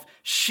 off.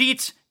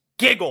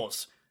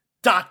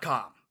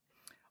 Sheetsgiggles.com.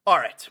 All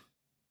right.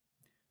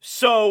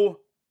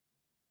 So,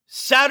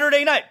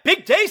 Saturday night.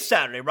 Big day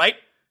Saturday, right?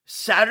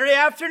 Saturday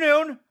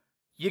afternoon,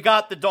 you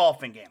got the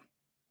Dolphin game.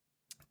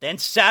 Then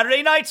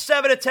Saturday night,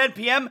 7 to 10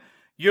 p.m.,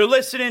 you're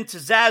listening to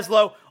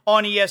Zaslow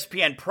on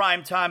ESPN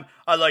Primetime.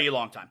 I love you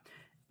long time.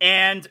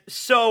 And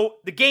so,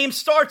 the game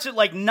starts at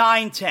like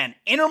 9:10.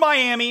 Inter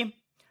Miami,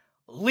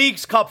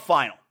 Leagues Cup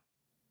final.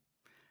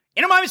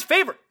 Inter Miami's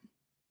favorite.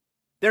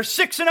 They're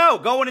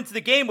 6-0 going into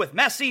the game with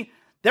Messi.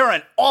 They're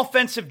an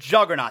offensive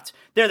juggernaut.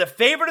 They're the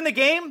favorite in the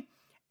game,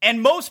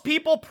 and most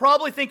people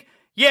probably think,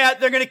 yeah,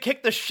 they're going to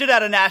kick the shit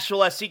out of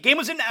Nashville SC. Game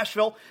was in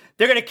Nashville.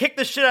 They're going to kick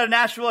the shit out of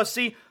Nashville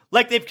SC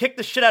like they've kicked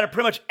the shit out of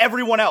pretty much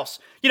everyone else.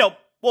 You know,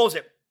 what was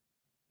it?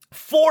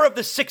 4 of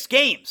the 6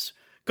 games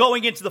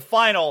going into the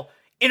final,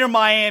 Inter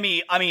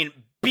Miami,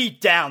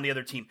 beat down the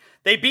other team.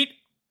 They beat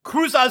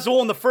Cruz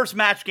Azul in the first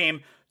match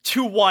game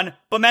 2-1,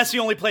 but Messi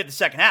only played the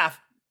second half.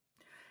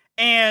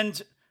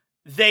 And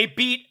they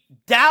beat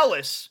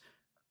Dallas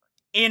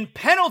in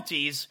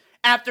penalties,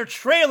 after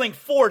trailing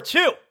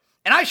 4-2.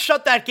 And I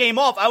shut that game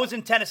off. I was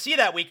in Tennessee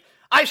that week.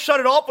 I shut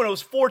it off when it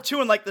was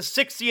 4-2 in like the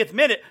 60th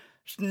minute.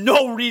 There's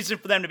no reason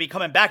for them to be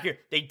coming back here.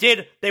 They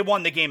did. They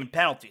won the game in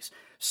penalties.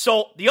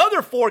 So the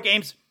other 4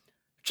 games,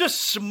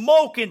 just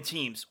smoking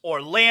teams.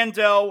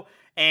 Orlando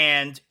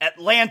and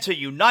Atlanta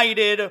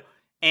United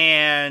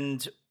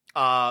and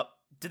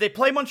did they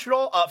play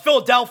Montreal?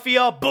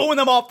 Philadelphia, booing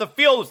them off the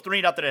field. It was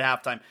 3-0 at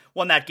halftime.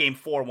 Won that game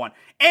 4-1.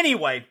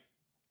 Anyway,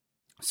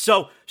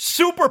 so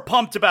super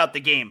pumped about the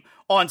game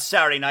on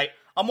Saturday night.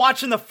 I'm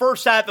watching the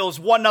first half. It was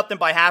 1-0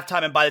 by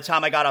halftime, and by the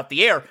time I got off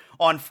the air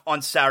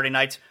on Saturday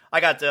nights, I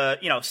got to,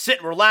 sit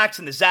and relax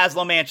in the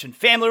Zaslow Mansion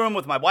family room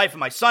with my wife and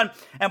my son,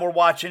 and we're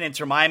watching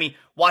Inter Miami,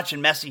 watching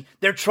Messi.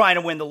 They're trying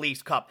to win the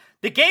Leagues Cup.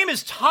 The game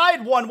is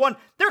tied 1-1.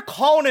 They're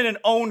calling it an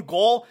own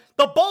goal.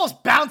 The ball's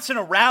bouncing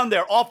around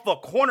there off a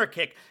corner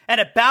kick,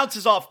 and it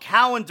bounces off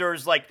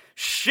Calendar's like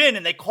shin,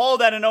 and they call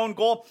that an own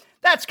goal.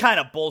 That's kind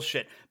of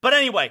bullshit. But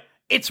anyway,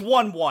 it's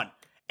 1-1.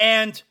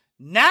 And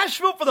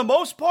Nashville, for the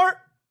most part,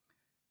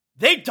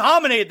 they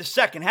dominated the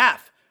second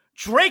half.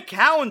 Drake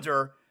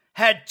Callender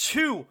had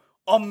 2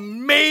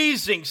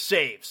 amazing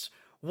saves.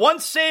 One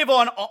save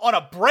on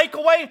a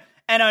breakaway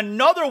and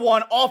another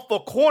one off the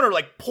corner,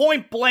 like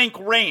point blank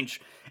range.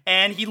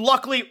 And he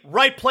luckily,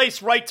 right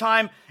place, right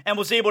time, and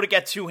was able to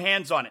get 2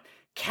 hands on it.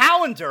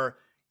 Callender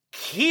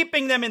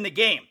keeping them in the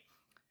game.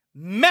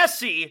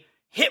 Messi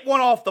hit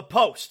one off the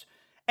post.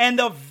 And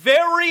the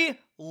very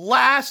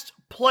last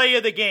play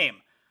of the game,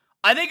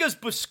 I think it was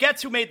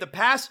Busquets who made the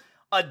pass,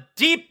 a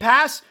deep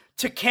pass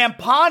to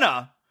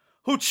Campana,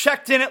 who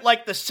checked in at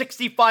like the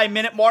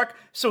 65-minute mark,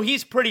 so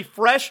he's pretty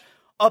fresh.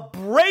 A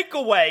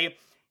breakaway,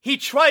 he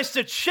tries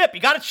to chip.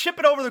 You got to chip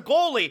it over the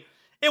goalie.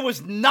 It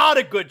was not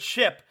a good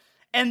chip.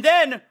 And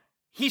then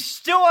he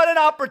still had an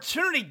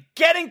opportunity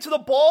getting to the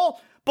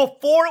ball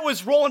before it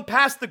was rolling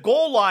past the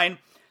goal line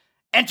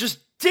and just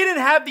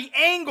didn't have the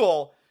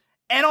angle.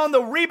 And on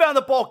the rebound,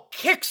 the ball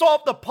kicks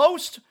off the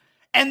post,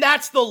 and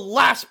that's the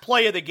last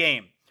play of the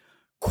game.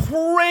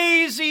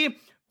 Crazy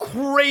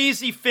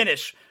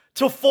finish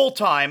to full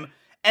time,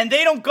 and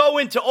they don't go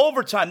into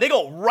overtime. They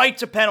go right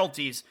to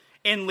penalties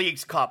in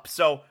Leagues Cup.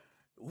 So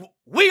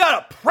we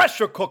got a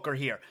pressure cooker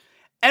here.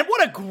 And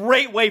what a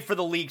great way for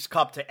the Leagues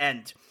Cup to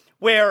end,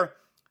 where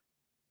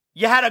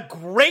you had a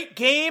great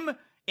game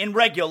in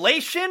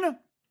regulation,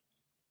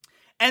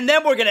 and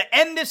then we're going to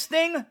end this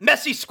thing.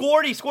 Messi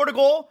scored. He scored a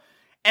goal.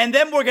 And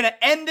then we're going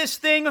to end this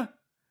thing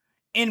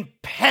in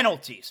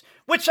penalties,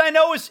 which I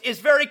know is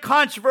very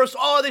controversial.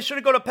 Oh, they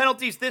shouldn't go to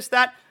penalties, this,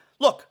 that.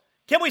 Look,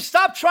 can we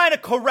stop trying to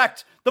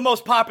correct the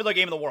most popular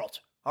game in the world?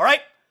 All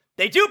right?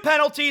 They do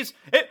penalties.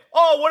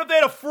 What if they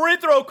had a free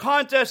throw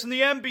contest in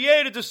the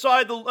NBA to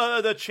decide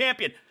the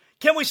champion?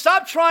 Can we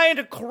stop trying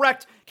to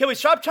correct? Can we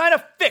stop trying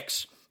to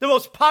fix the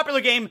most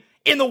popular game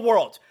in the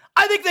world?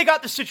 I think they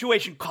got the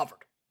situation covered.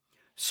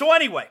 So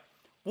anyway,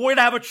 we're going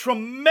to have a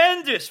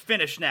tremendous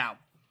finish now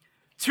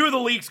to the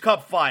Leagues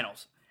Cup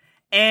finals.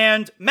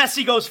 And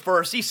Messi goes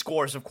first. He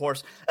scores, of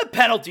course. The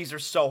penalties are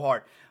so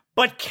hard.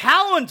 But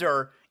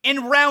Callender,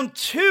 in round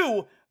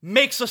 2,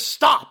 makes a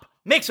stop.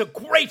 Makes a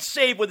great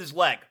save with his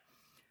leg.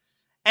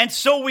 And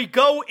so we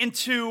go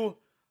into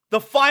the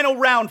final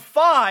round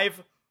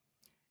 5.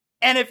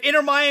 And if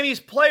Inter Miami's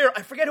player,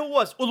 I forget who it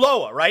was,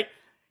 Ulloa, right?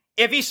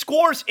 If he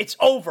scores, it's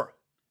over.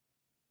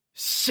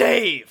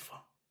 Save.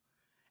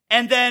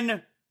 And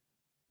then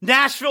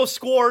Nashville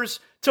scores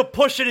to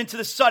push it into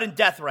the sudden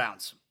death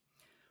rounds.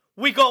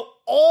 We go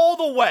all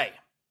the way.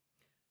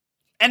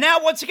 And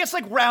now once it gets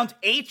like round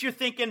 8, you're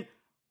thinking,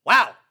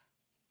 wow,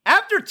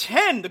 after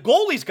 10, the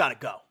goalie's got to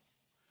go.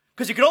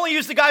 Because you can only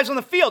use the guys on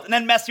the field. And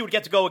then Messi would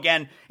get to go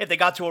again if they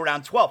got to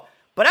around 12.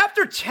 But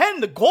after 10,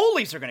 the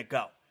goalies are going to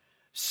go.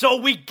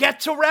 So we get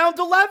to round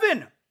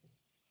 11.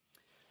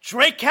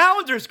 Drake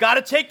Calendar's got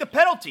to take the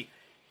penalty.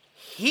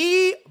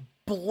 He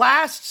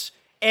blasts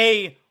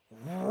a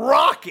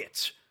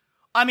rocket.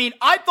 I mean,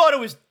 I thought it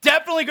was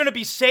definitely going to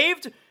be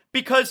saved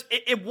because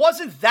it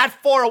wasn't that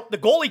far. The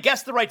goalie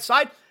guessed the right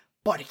side,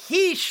 but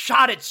he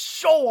shot it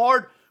so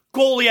hard,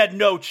 goalie had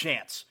no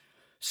chance.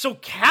 So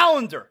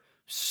Callender,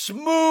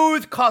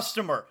 smooth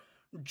customer,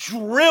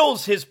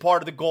 drills his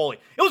part of the goalie.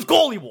 It was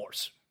goalie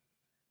wars.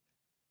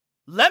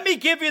 Let me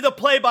give you the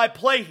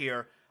play-by-play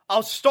here.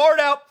 I'll start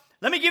out.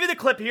 Let me give you the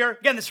clip here.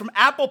 Again, this is from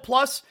Apple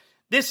Plus.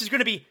 This is going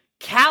to be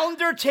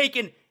Callender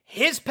taking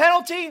his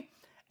penalty,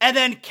 and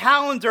then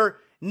Callender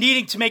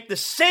needing to make the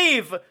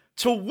save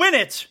to win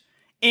it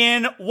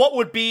in what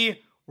would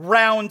be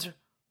round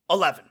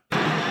 11. How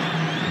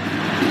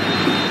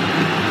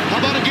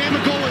about a game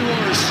of goalie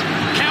wars?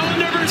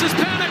 Callender versus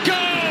Panico.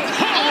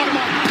 Oh,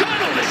 my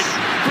penalty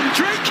from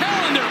Drake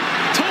Callender.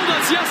 Told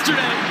us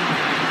yesterday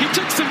he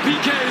took some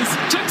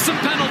PKs, took some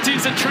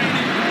penalties in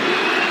training.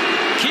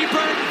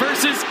 Keeper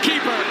versus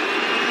keeper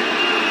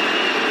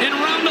in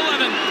round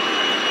 11.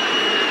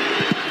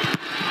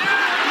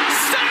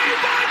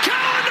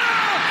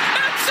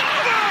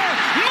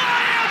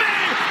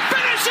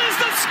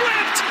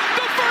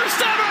 The first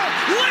ever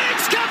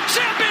Leagues Cup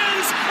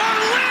champions are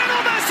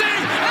Lionel Messi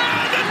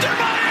and Inter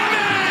Miami!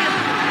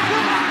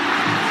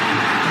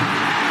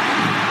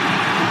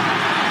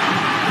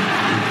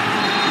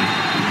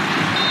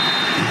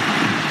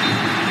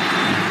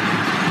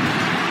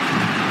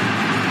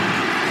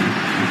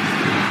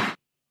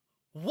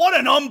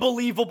 an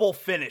unbelievable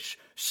finish.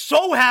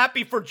 So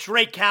happy for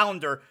Drake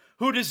Callender,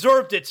 who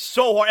deserved it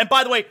so hard. And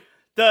by the way,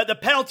 the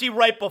penalty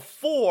right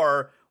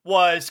before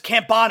was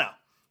Campana.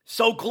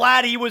 So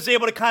glad he was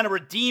able to kind of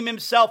redeem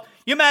himself.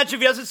 You imagine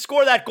if he doesn't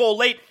score that goal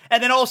late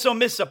and then also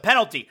miss a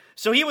penalty.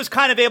 So he was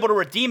kind of able to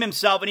redeem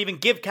himself and even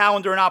give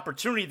Callender an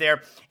opportunity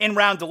there in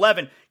round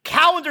 11.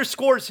 Callender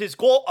scores his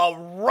goal, a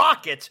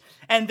rocket,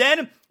 and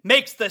then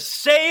makes the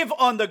save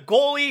on the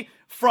goalie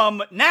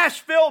from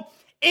Nashville.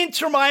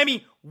 Inter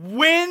Miami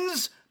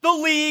wins the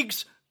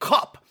league's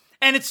cup.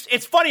 And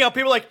it's funny how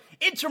people are like,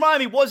 Inter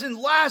Miami was in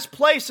last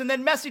place and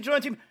then Messi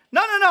joined the team.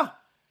 No.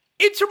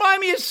 Inter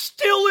Miami is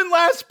still in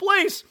last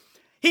place.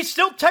 He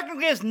still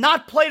technically has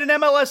not played an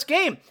MLS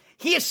game.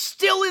 He is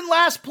still in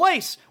last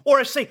place. Or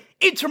I say,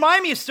 Inter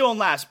Miami is still in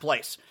last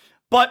place.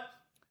 But,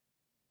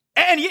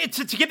 and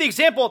to give the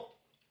example,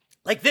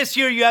 like this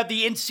year you have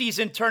the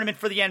in-season tournament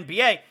for the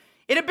NBA.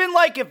 It had been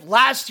like if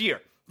last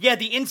year you had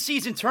the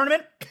in-season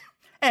tournament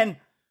and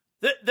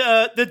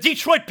the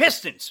Detroit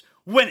Pistons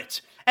win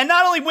it. And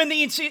not only win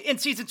the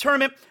in-season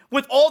tournament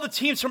with all the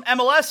teams from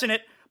MLS in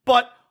it,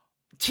 but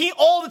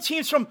all the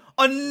teams from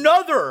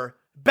another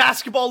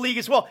basketball league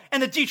as well,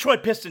 and the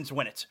Detroit Pistons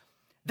win it.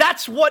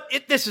 That's what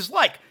this is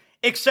like,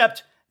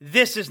 except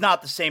this is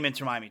not the same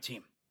Inter Miami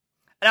team.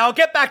 And I'll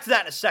get back to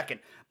that in a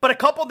second. But a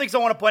couple of things I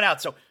want to point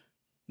out. So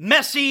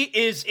Messi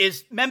is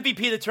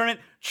MVP of the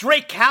tournament.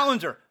 Drake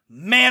Callender,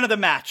 man of the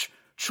match.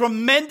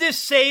 Tremendous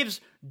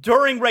saves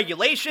during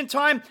regulation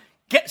time.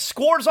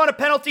 Scores on a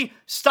penalty,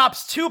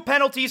 stops 2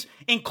 penalties,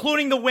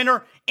 including the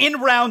winner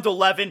in round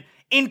 11.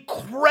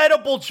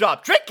 Incredible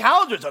job. Drake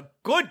Callender's a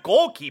good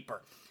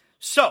goalkeeper.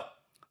 So,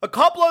 a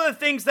couple other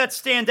things that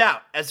stand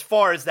out as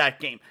far as that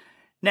game.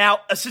 Now,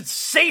 a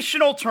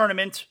sensational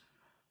tournament.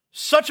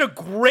 Such a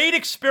great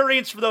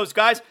experience for those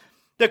guys.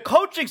 The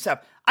coaching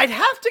staff, I'd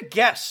have to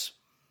guess,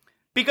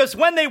 because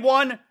when they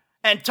won,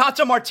 and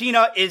Tata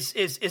Martino is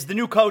the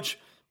new coach,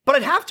 but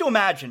I'd have to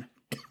imagine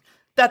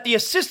that the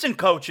assistant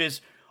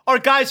coaches are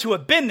guys who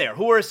have been there,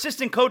 who are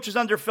assistant coaches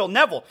under Phil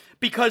Neville,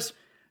 because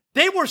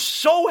they were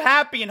so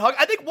happy and hugged.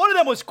 I think one of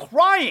them was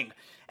crying.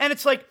 And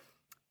it's like,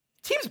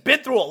 team's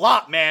been through a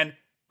lot, man.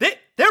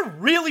 They're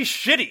really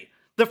shitty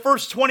the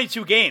first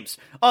 22 games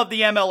of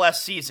the MLS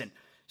season.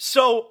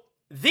 So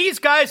these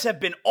guys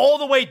have been all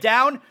the way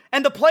down,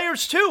 and the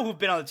players too who've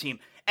been on the team.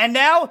 And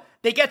now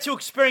they get to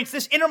experience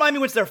this. Inter Miami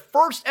wins their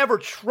first ever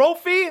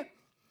trophy.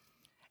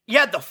 You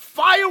had the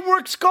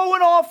fireworks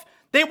going off.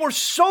 They were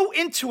so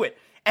into it.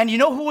 And you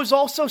know who was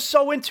also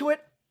so into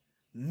it?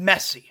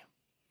 Messi.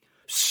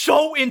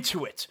 So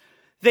into it.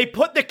 They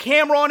put the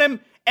camera on him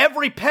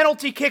every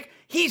penalty kick.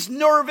 He's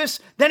nervous,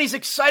 then he's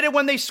excited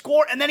when they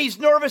score, and then he's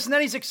nervous, and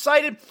then he's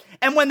excited.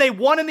 And when they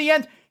won in the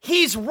end,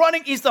 he's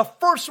running. He's the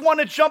first one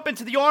to jump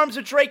into the arms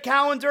of Drake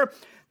Callender.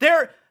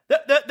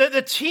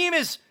 The team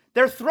is,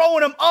 they're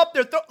throwing him up.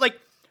 Like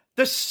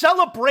the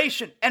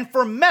celebration. And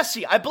for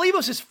Messi, I believe it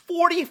was his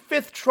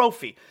 45th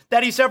trophy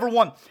that he's ever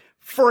won.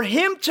 For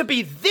him to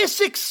be this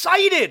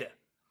excited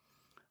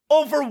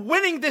over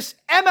winning this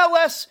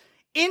MLS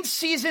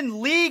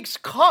in-season league's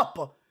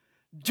cup,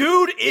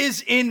 dude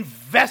is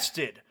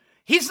invested.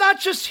 He's not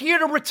just here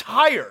to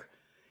retire.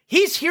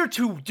 He's here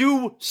to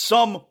do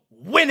some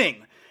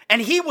winning.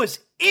 And he was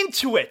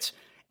into it.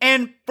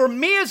 And for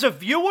me as a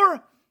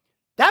viewer,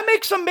 that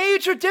makes a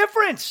major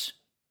difference.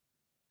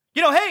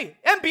 You know, hey,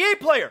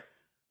 NBA player,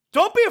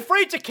 don't be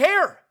afraid to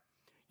care.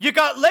 You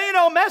got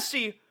Lionel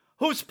Messi,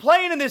 who's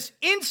playing in this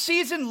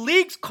in-season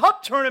Leagues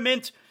Cup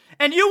tournament,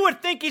 and you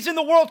would think he's in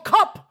the World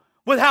Cup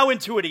with how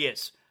into it he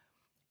is.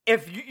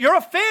 If you're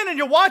a fan and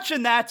you're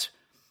watching that,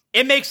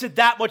 it makes it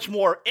that much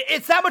more,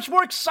 it's that much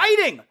more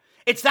exciting.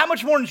 It's that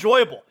much more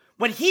enjoyable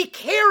when he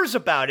cares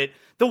about it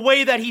the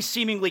way that he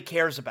seemingly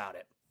cares about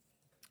it.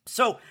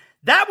 So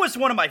that was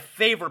one of my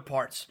favorite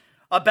parts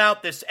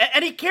about this.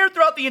 And he cared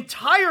throughout the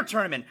entire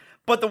tournament,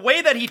 but the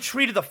way that he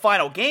treated the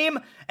final game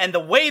and the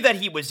way that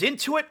he was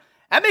into it,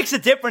 that makes a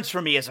difference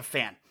for me as a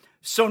fan.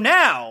 So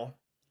now,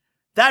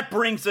 that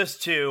brings us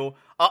to,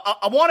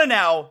 I want to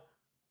now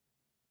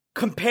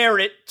compare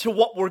it to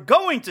what we're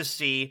going to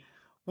see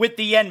with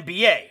the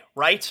NBA,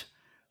 right?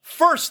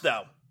 First,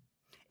 though,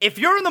 if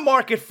you're in the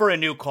market for a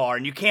new car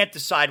and you can't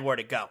decide where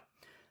to go,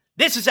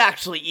 this is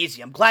actually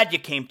easy. I'm glad you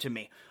came to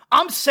me.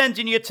 I'm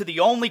sending you to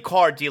the only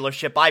car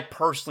dealership I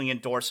personally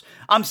endorse.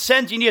 I'm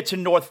sending you to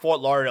North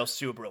Fort Lauderdale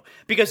Subaru.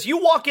 Because you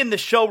walk in the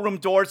showroom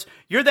doors,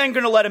 you're then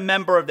going to let a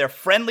member of their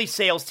friendly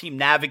sales team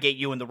navigate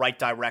you in the right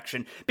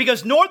direction.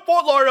 Because North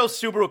Fort Lauderdale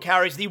Subaru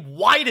carries the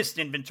widest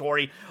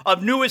inventory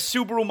of newest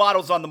Subaru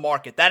models on the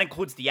market. That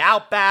includes the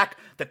Outback,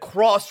 the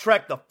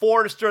Crosstrek, the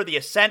Forester, the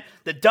Ascent,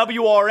 the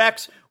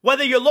WRX.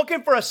 Whether you're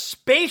looking for a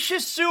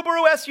spacious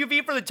Subaru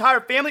SUV for the entire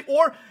family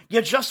or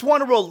you just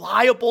want a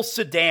reliable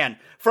sedan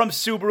from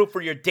Subaru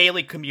for your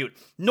daily commute,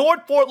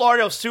 North Fort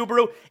Lauderdale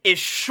Subaru is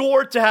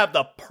sure to have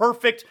the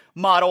perfect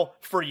model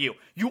for you.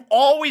 You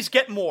always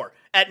get more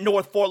at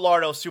North Fort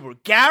Lauderdale Subaru.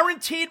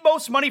 Guaranteed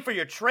most money for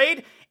your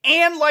trade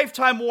and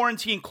lifetime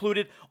warranty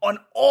included on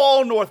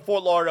all North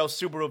Fort Lauderdale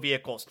Subaru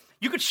vehicles.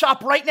 You could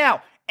shop right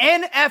now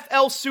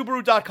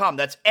NFLSubaru.com.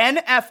 That's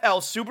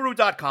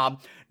NFLSubaru.com.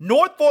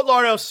 North Fort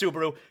Lauderdale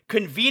Subaru,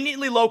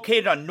 conveniently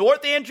located on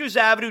North Andrews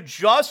Avenue,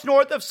 just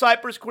north of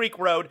Cypress Creek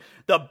Road.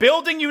 The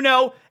building you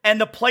know and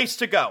the place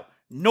to go.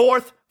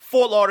 North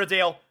Fort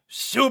Lauderdale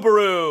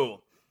Subaru.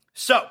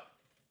 So,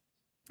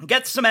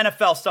 get some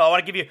NFL stuff. I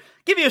want to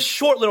give you a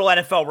short little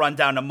NFL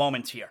rundown in a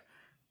moment here.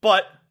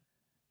 But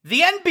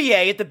the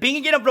NBA at the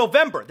beginning of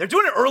November, they're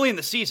doing it early in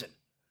the season.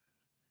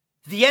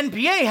 The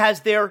NBA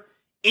has their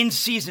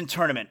in-season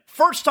tournament.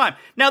 First time.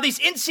 Now, these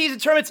in-season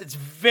tournaments, it's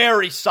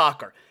very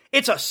soccer.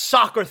 It's a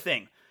soccer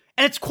thing.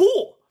 And it's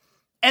cool.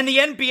 And the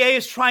NBA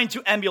is trying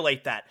to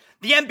emulate that.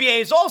 The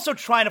NBA is also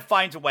trying to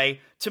find a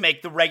way to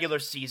make the regular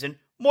season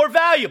more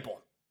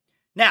valuable.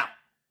 Now,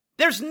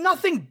 there's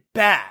nothing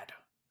bad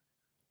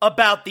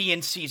about the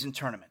in-season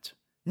tournament.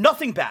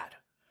 Nothing bad.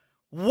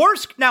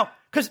 Worst, now,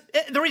 because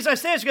the reason I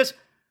say is because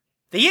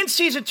the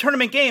in-season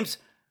tournament games,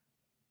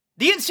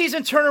 the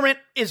in-season tournament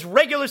is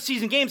regular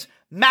season games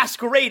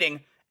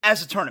masquerading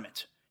as a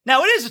tournament.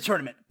 Now, it is a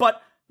tournament,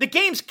 but the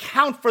games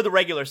count for the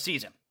regular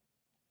season.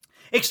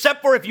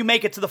 Except for if you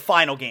make it to the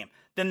final game.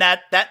 Then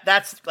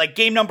that's like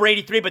game number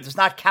 83, but does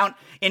not count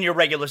in your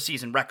regular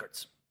season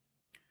records.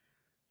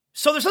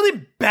 So there's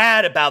something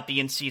bad about the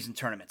in-season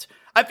tournament.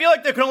 I feel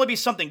like there can only be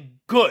something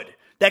good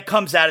that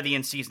comes out of the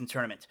in-season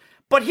tournament.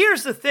 But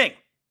here's the thing.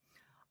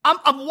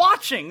 I'm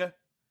watching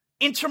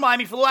Inter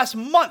Miami for the last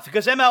month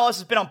because MLS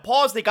has been on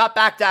pause. They got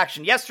back to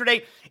action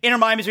yesterday. Inter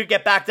Miami's going to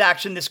get back to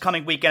action this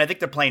coming weekend. I think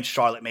they're playing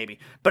Charlotte maybe.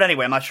 But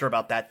anyway, I'm not sure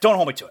about that. Don't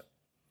hold me to it.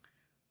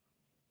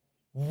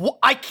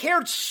 I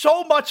cared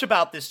so much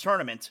about this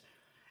tournament.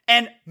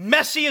 And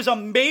Messi is a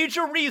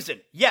major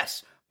reason.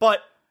 Yes,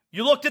 but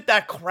you looked at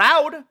that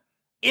crowd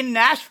in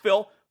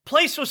Nashville.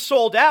 Place was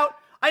sold out.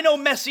 I know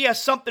Messi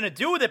has something to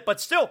do with it, but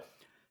still,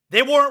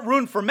 they weren't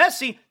rooting for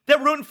Messi. They're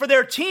rooting for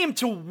their team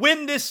to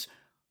win this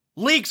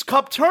Leagues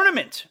Cup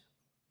tournament.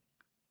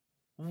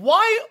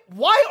 Why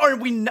are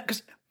we not?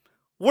 Because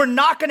we're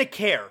not going to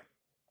care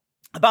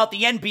about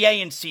the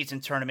NBA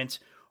in-season tournament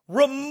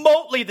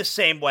remotely the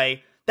same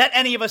way that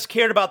any of us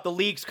cared about the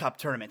Leagues Cup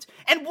tournament.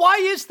 And why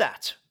is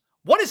that?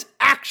 What is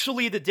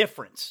actually the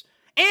difference?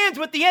 And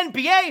with the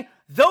NBA,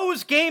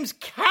 those games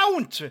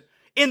count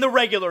in the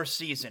regular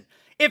season.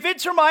 If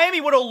Inter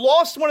Miami would have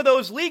lost one of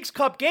those Leagues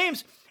Cup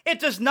games, it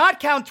does not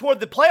count toward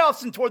the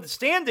playoffs and toward the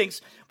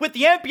standings. With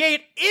the NBA,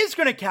 it is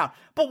going to count,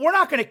 but we're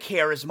not going to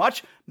care as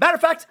much. Matter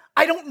of fact,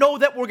 I don't know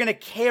that we're going to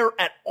care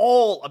at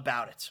all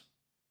about it.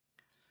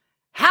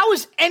 How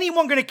is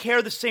anyone going to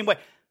care the same way?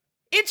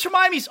 Inter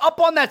Miami's up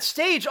on that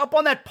stage, up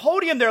on that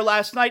podium there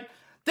last night.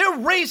 They're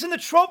raising the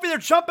trophy. They're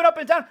jumping up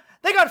and down.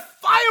 They got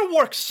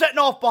fireworks setting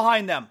off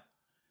behind them.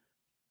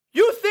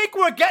 You think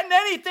we're getting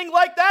anything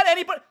like that?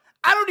 Anybody?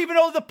 I don't even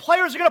know if the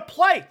players are going to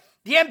play.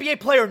 The NBA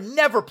player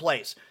never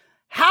plays.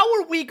 How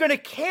are we going to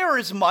care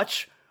as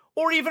much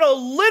or even a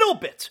little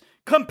bit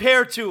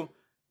compared to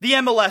the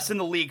MLS and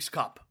the Leagues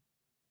Cup?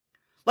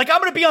 Like, I'm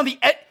going to be on the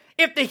edge.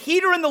 If the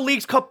Heat are in the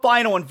Leagues Cup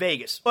final in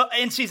Vegas,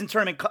 in-season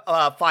tournament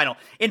final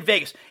in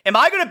Vegas, am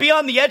I going to be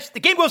on the edge? The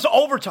game goes to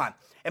overtime.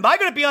 Am I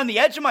going to be on the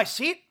edge of my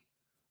seat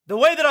the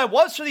way that I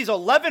was for these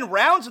 11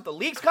 rounds at the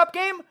Leagues Cup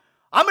game?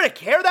 I'm going to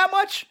care that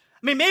much?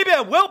 I mean, maybe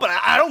I will, but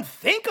I don't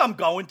think I'm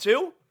going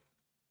to.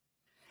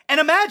 And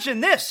imagine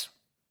this.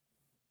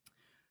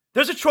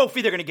 There's a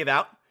trophy they're going to give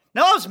out.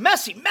 Now, that was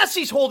Messi.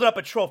 Messi's holding up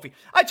a trophy.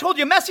 I told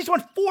you, Messi's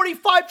won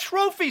 45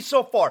 trophies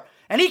so far,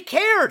 and he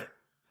cared.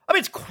 I mean,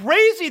 it's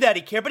crazy that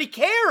he cared, but he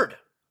cared.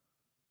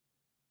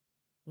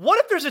 What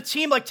if there's a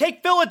team like,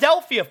 take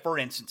Philadelphia, for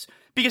instance,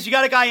 because you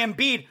got a guy,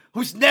 Embiid,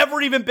 who's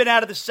never even been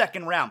out of the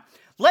second round.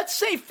 Let's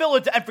say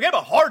Philadelphia, and forget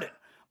about Harden.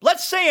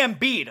 Let's say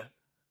Embiid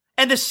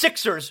and the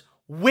Sixers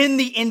win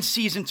the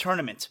in-season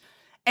tournament.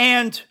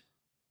 And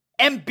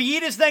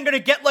Embiid is then going to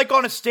get like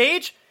on a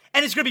stage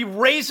and he's going to be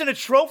raising a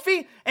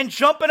trophy and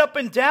jumping up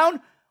and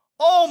down.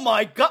 Oh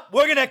my God,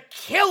 we're going to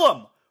kill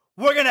him.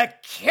 We're going to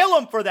kill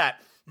him for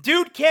that.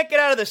 Dude can't get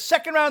out of the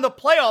second round of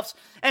the playoffs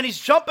and he's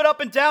jumping up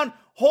and down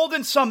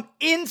holding some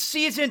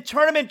in-season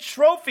tournament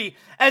trophy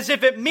as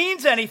if it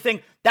means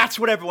anything. That's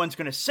what everyone's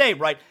going to say,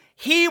 right?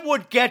 He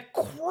would get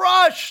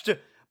crushed.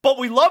 But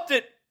we loved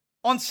it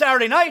on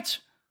Saturday night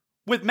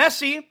with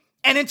Messi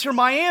and Inter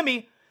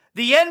Miami.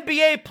 The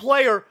NBA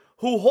player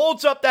who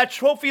holds up that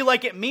trophy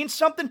like it means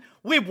something,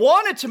 we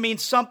want it to mean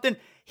something,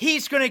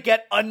 he's going to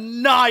get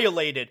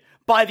annihilated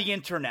by the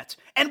internet.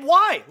 And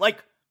why?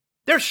 Like,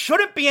 there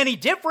shouldn't be any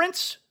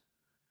difference.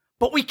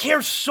 But we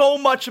care so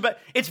much about it.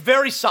 It's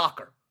very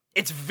soccer.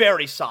 It's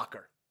very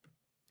soccer.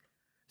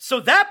 So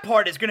that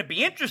part is going to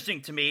be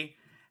interesting to me,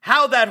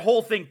 how that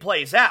whole thing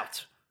plays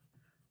out.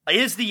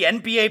 Is the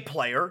NBA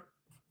player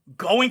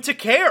going to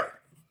care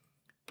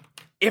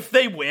if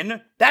they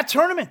win that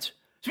tournament?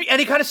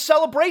 Any kind of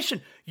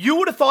celebration. You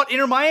would have thought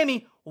Inter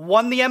Miami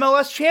won the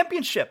MLS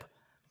championship.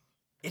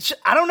 It's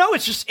just, I don't know.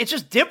 It's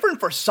just different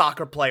for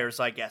soccer players,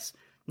 I guess.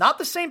 Not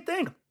the same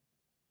thing.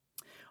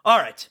 All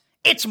right.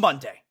 It's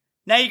Monday.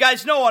 Now, you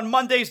guys know on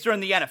Mondays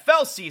during the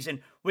NFL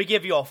season, we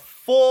give you a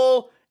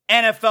full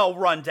NFL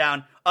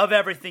rundown of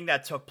everything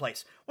that took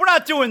place. We're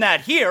not doing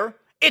that here.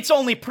 It's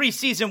only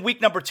preseason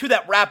week number 2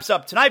 that wraps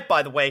up tonight,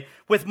 by the way,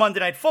 with Monday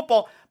Night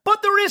Football.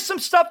 But there is some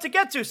stuff to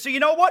get to. So you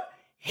know what?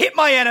 Hit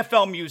my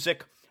NFL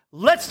music.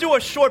 Let's do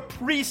a short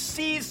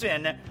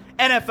preseason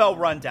NFL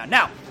rundown.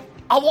 Now,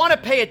 I want to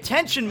pay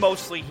attention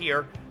mostly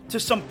here to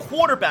some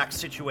quarterback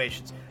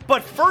situations.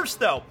 But first,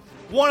 though,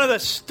 one of the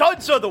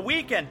studs of the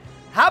weekend.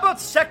 How about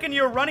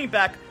second-year running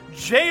back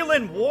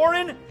Jaylen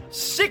Warren?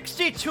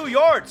 62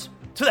 yards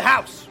to the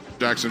house.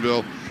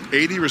 Jacksonville,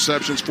 80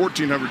 receptions,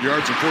 1,400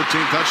 yards, and 14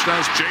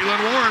 touchdowns.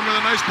 Jaylen Warren with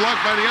a nice block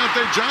by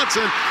Deontay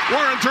Johnson.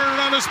 Warren turning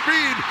on his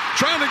speed,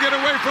 trying to get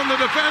away from the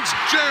defense.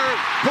 Jared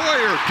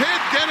Poyer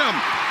can't get him.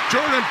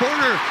 Jordan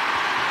Porter,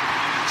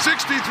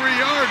 63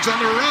 yards on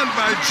the run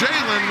by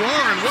Jaylen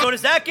Warren. So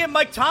does that give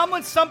Mike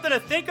Tomlin something to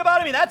think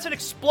about? I mean, that's an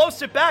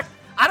explosive back.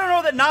 I don't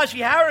know that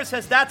Najee Harris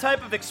has that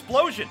type of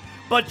explosion,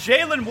 but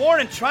Jaylen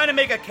Warren trying to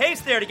make a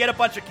case there to get a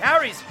bunch of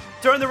carries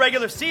during the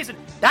regular season.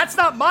 That's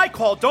not my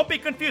call. Don't be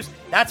confused.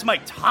 That's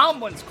Mike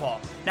Tomlin's call.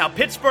 Now,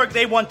 Pittsburgh,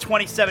 they won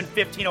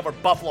 27-15 over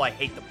Buffalo. I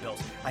hate the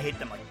Bills. I hate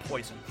them like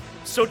poison.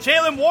 So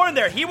Jaylen Warren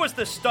there, he was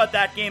the stud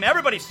that game.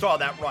 Everybody saw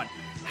that run.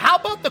 How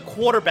about the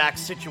quarterback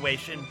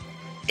situation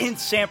in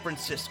San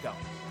Francisco?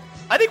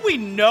 I think we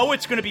know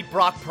it's going to be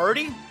Brock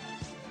Purdy,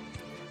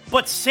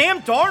 but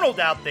Sam Darnold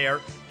out there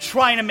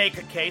trying to make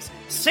a case.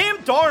 Sam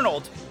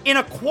Darnold in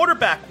a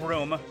quarterback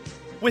room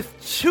with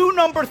two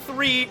number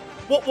 3.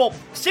 Well,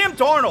 Sam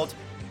Darnold,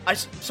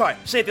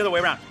 say it the other way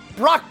around.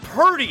 Brock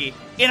Purdy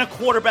in a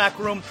quarterback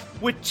room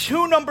with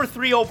 2 number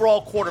 3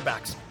 overall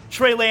quarterbacks.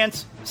 Trey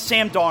Lance,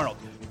 Sam Darnold.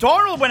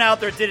 Darnold went out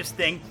there, did his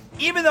thing,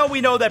 even though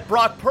we know that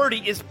Brock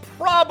Purdy is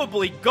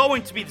probably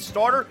going to be the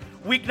starter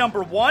week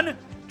number 1.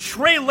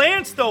 Trey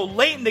Lance, though,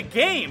 late in the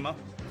game,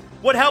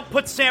 would help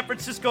put San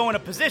Francisco in a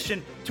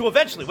position to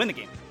eventually win the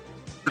game.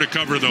 To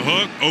cover the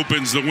hook,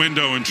 opens the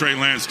window, and Trey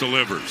Lance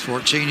delivers.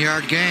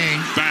 14-yard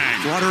gain.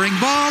 Bang. Fluttering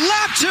ball.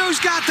 Laptu's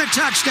got the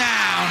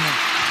touchdown.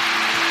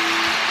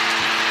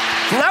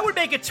 So that would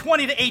make it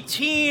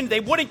 20-18.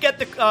 They wouldn't get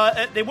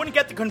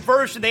the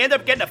conversion. They ended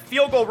up getting a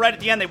field goal right at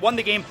the end. They won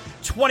the game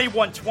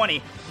 21-20.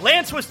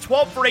 Lance was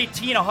 12 for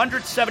 18,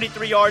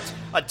 173 yards,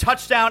 a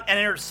touchdown, and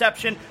an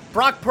interception.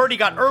 Brock Purdy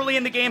got early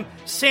in the game.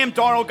 Sam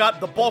Darnold got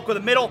the bulk of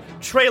the middle.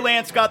 Trey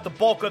Lance got the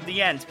bulk of the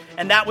end.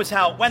 And that was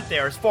how it went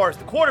there as far as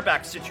the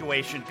quarterback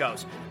situation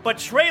goes. But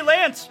Trey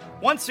Lance,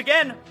 once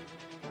again,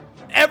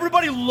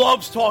 everybody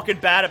loves talking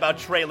bad about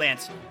Trey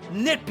Lance.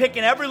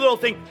 Nitpicking every little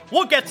thing.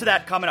 We'll get to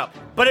that coming up.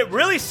 But it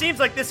really seems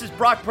like this is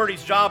Brock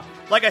Purdy's job.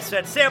 Like I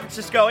said, San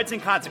Francisco, it's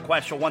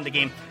inconsequential. Won the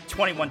game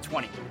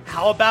 21-20.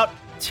 How about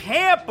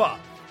Tampa?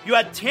 You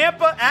had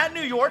Tampa at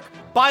New York.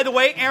 By the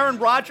way, Aaron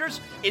Rodgers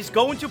is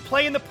going to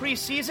play in the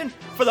preseason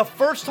for the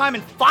first time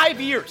in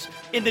 5 years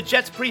in the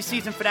Jets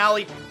preseason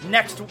finale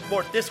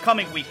this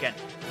coming weekend.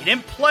 He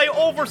didn't play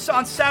over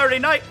on Saturday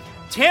night.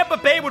 Tampa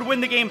Bay would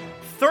win the game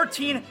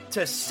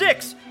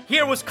 13-6.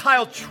 Here was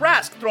Kyle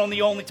Trask throwing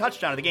the only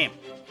touchdown of the game.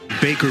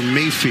 Baker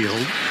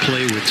Mayfield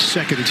play with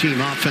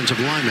second-team offensive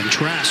lineman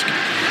Trask.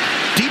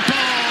 Deep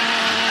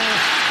ball!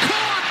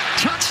 Caught!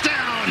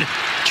 Touchdown!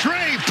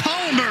 Trey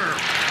Palmer!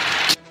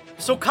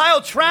 So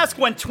Kyle Trask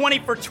went 20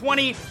 for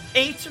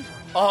 28,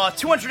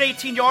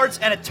 218 yards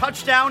and a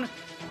touchdown.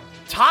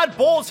 Todd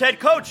Bowles, head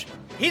coach,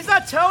 he's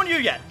not telling you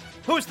yet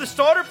who's the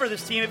starter for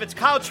this team, if it's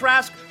Kyle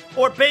Trask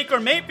or Baker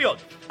Mayfield.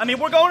 I mean,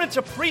 we're going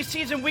into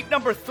preseason week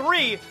number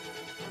 3.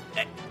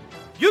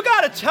 You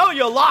got to tell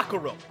your locker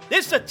room.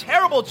 This is a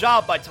terrible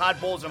job by Todd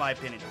Bowles, in my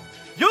opinion.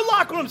 Your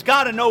locker room's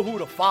got to know who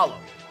to follow.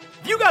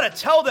 You got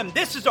to tell them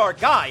this is our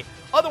guy.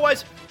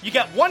 Otherwise, you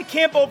got one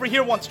camp over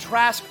here wants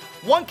Trask,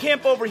 one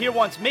camp over here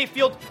wants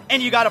Mayfield,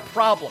 and you got a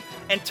problem.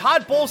 And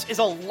Todd Bowles is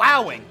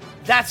allowing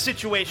that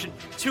situation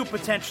to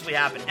potentially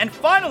happen. And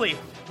finally,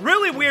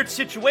 really weird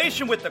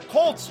situation with the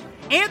Colts.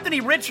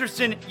 Anthony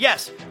Richardson,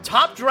 yes,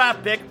 top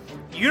draft pick,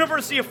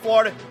 University of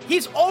Florida.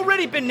 He's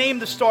already been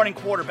named the starting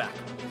quarterback.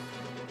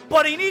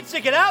 But he needs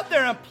to get out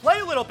there and play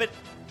a little bit.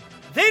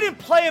 They didn't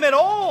play him at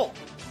all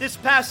this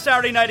past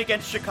Saturday night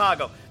against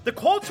Chicago. The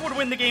Colts would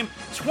win the game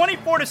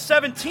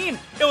 24-17.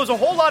 It was a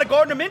whole lot of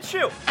Gardner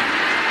Minshew.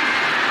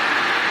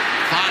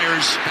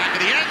 Fires back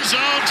of the end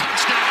zone.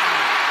 Touchdown.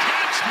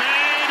 Catch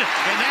made.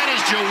 And that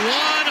is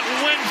Juwan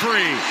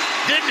Winfrey.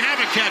 Didn't have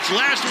a catch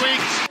last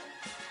week.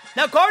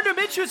 Now, Gardner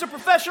Minshew is a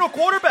professional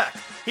quarterback.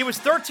 He was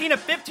 13 of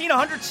 15,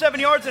 107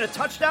 yards and a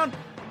touchdown.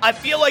 I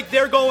feel like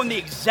they're going the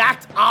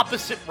exact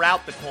opposite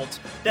route, the Colts,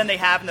 than they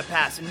have in the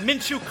past. And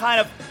Minshew kind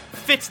of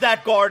fits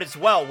that guard as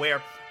well,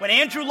 where when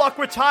Andrew Luck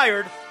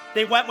retired,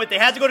 they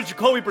had to go to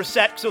Jacoby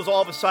Brissett because it was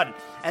all of a sudden.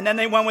 And then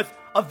they went with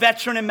a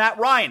veteran in Matt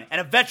Ryan, and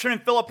a veteran in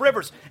Phillip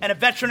Rivers, and a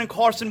veteran in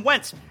Carson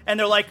Wentz. And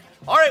they're like,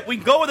 all right, we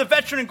can go with a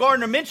veteran in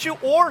Gardner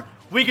Minshew, or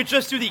we could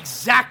just do the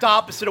exact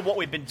opposite of what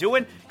we've been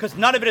doing because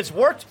none of it has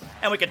worked,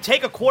 and we could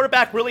take a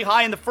quarterback really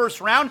high in the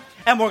first round,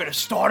 and we're going to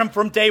start him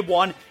from day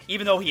one,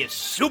 even though he is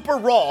super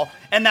raw,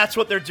 and that's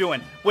what they're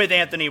doing with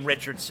Anthony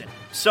Richardson.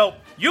 So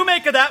you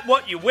make of that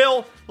what you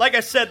will. Like I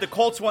said, the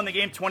Colts won the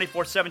game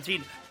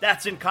 24-17.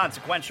 That's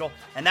inconsequential.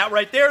 And that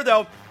right there,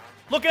 though,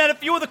 looking at a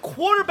few of the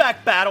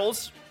quarterback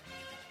battles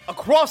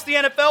across the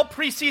NFL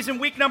preseason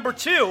week number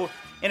 2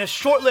 in a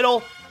short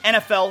little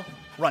NFL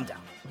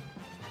rundown.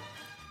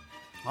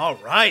 All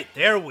right,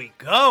 there we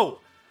go.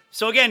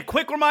 So again,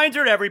 quick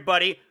reminder to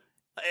everybody,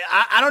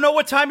 I don't know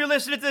what time you're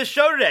listening to this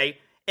show today.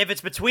 If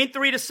it's between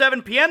 3 to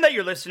 7 p.m. that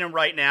you're listening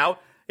right now,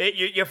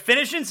 you're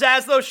finishing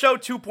Zaslow Show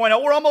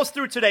 2.0. We're almost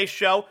through today's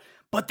show,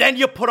 but then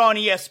you put on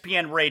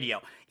ESPN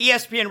Radio.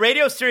 ESPN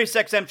Radio,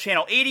 SiriusXM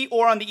Channel 80,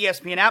 or on the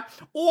ESPN app,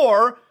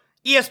 or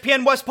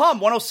ESPN West Palm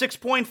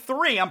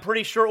 106.3. I'm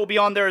pretty sure it will be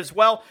on there as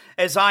well,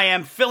 as I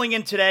am filling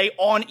in today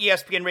on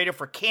ESPN Radio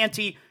for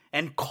Canty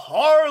and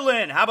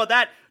Carlin. How about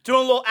that? Doing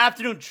a little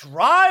afternoon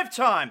drive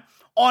time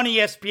on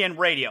ESPN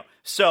Radio.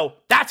 So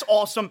that's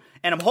awesome,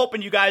 and I'm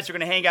hoping you guys are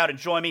going to hang out and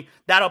join me.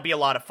 That'll be a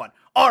lot of fun.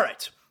 All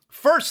right,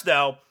 first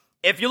though,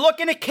 if you're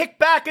looking to kick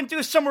back and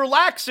do some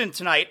relaxing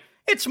tonight,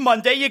 it's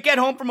Monday. You get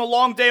home from a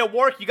long day of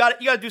work. You got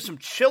to do some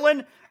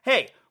chilling.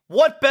 Hey,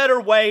 what better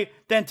way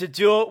than to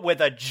do it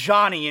with a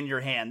Johnny in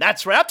your hand?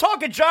 That's right. I'm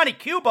talking Johnny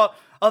Cuba,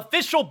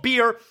 official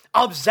beer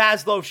of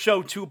Zaslow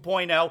Show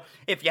 2.0.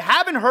 If you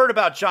haven't heard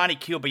about Johnny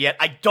Cuba yet,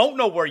 I don't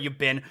know where you've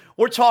been.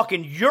 We're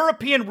talking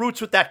European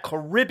roots with that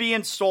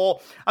Caribbean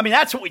soul. I mean,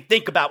 that's what we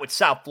think about with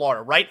South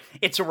Florida, right?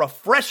 It's a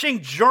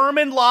refreshing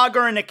German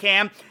lager in a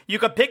can. You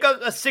can pick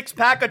up a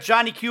six-pack of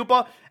Johnny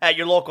Cuba at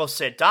your local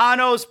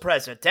Sedano's,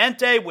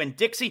 Presidente,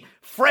 Winn-Dixie,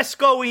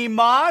 Fresco y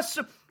Mas.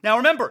 Now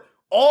remember,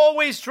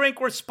 always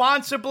drink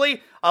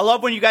responsibly. I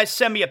love when you guys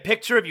send me a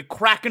picture of you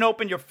cracking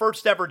open your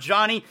first ever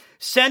Johnny.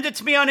 Send it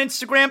to me on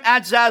Instagram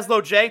at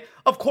ZaslowJ.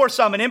 Of course,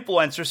 I'm an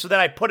influencer, so then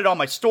I put it on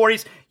my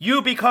stories.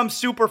 You become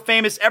super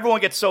famous.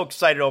 Everyone gets so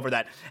excited over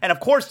that. And of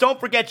course, don't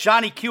forget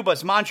Johnny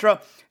Cuba's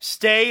mantra,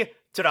 stay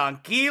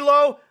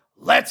tranquilo.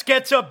 Let's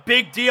get to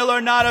big deal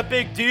or not a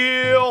big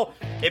deal.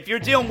 If you're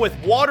dealing with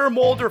water,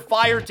 mold, or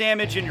fire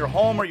damage in your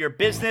home or your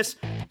business,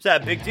 is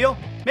that a big deal?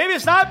 Maybe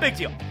it's not a big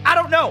deal. I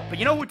don't know. But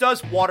you know who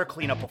does? Water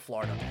Cleanup of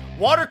Florida.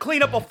 Water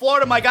Cleanup of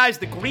Florida, my guys,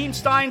 the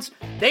Greensteins,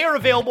 they are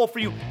available for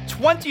you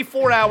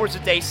 24 hours a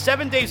day,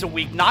 7 days a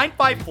week,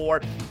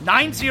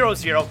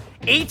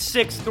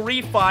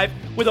 954-900-8635.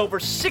 With over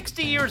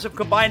 60 years of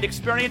combined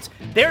experience,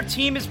 their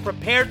team is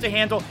prepared to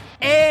handle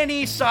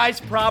any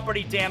size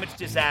property damage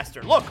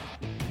disaster. Look,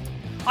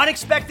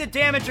 unexpected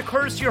damage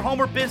occurs to your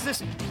home or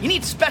business. You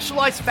need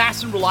specialized,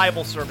 fast, and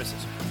reliable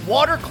services.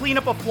 Water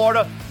Cleanup of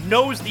Florida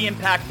knows the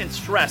impact and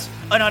stress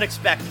an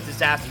unexpected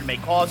disaster may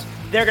cause.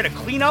 They're going to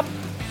clean up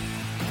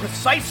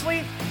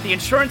precisely the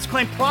insurance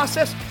claim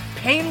process,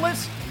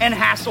 painless and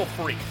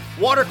hassle-free.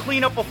 Water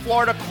Cleanup of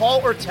Florida,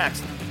 call or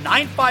text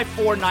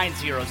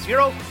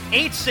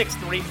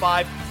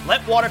 954-900-8635.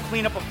 Let Water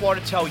Cleanup of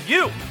Florida tell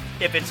you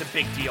if it's a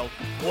big deal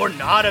or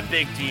not a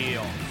big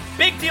deal.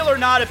 Big deal or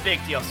not a big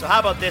deal. So how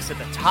about this at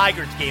the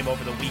Tigers game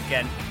over the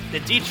weekend?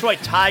 The Detroit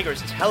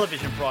Tigers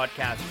television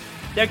broadcast.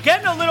 They're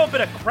getting a little bit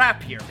of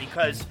crap here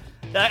because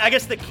I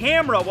guess the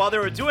camera, while they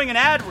were doing an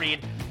ad read,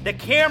 the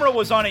camera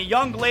was on a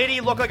young lady,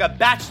 looked like a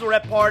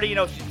bachelorette party. You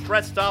know, she's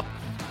dressed up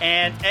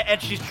and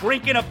she's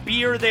drinking a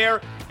beer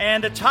there.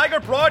 And the Tiger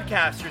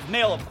broadcasters,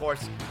 male of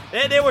course,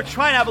 they were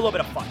trying to have a little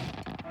bit of fun.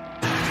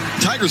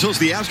 Tigers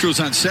host the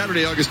Astros on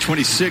Saturday, August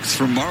 26th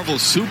for Marvel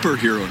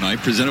Superhero Night,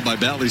 presented by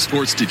Bally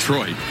Sports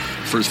Detroit.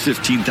 First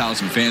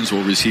 15,000 fans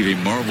will receive a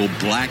Marvel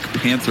Black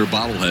Panther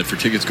bobblehead. For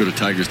tickets, go to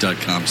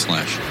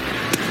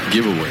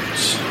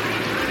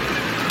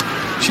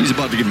tigers.com/giveaways. She's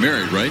about to get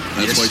married, right?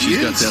 That's why she's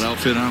got that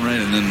outfit on,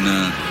 right? And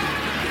then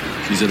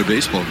she's at a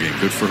baseball game.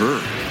 Good for her.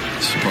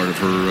 It's part of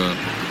her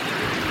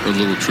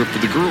little trip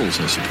with the girls,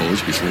 I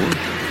suppose, before.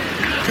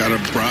 Got her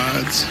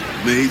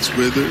bridesmaids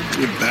with her.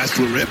 A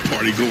bachelorette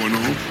party going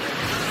on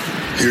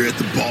here at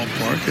the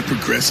ballpark at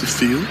Progressive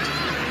Field.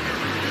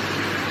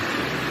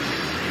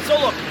 So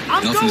look,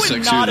 I'm nothing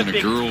going sexier not than a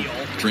big girl deal.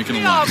 drinking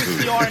We a lot.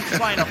 obviously aren't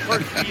trying to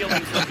hurt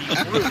feelings or be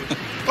rude,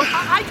 but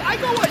I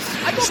go by a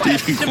Stephen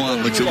simple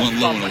Kwan looks at rule one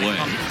of low thumb and when it away.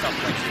 comes to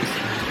stuff like this.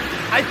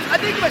 I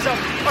think to myself,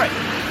 all right,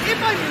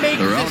 if I make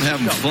They're this out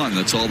having jump, fun.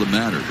 That's all that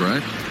matters,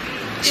 right?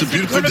 It's a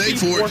beautiful day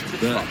for it.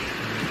 Yeah.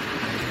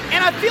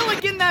 And I feel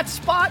like in that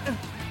spot,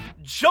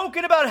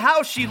 joking about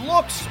how she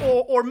looks,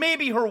 or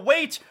maybe her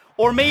weight,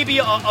 or maybe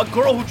a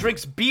girl who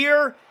drinks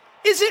beer,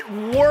 is it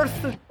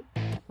worth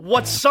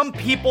what some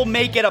people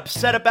may get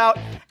upset about?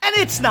 And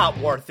it's not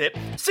worth it.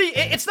 See,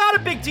 it's not a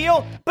big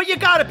deal, but you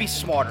gotta be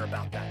smarter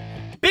about that.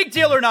 Big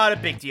deal or not a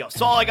big deal.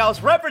 So like I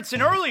was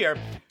referencing earlier,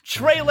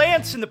 Trey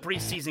Lance in the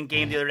preseason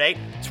game the other day,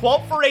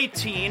 12 for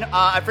 18,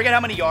 I forget how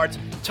many yards,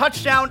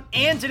 touchdown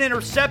and an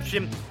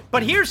interception.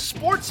 But here's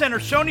SportsCenter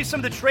showing you some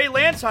of the Trey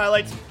Lance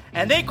highlights,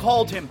 and they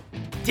called him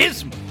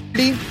dismal.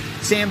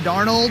 Sam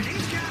Darnold,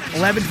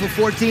 11 for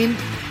 14.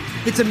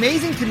 It's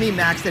amazing to me,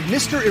 Max, that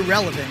Mr.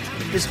 Irrelevant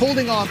is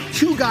holding off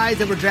two guys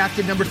that were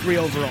drafted number 3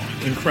 overall.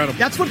 Incredible.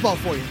 That's football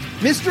for you.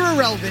 Mr.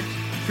 Irrelevant,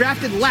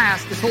 drafted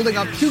last, is holding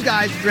off two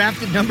guys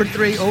drafted number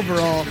 3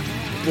 overall.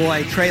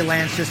 Boy, Trey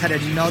Lance just had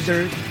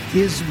another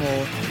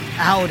dismal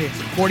outing.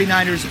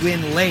 49ers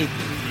win late.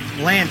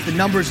 Lance, the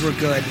numbers were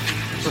good.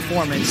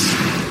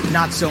 performance,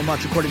 not so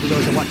much according to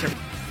those that watch him.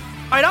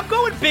 All right, I'm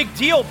going big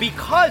deal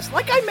because,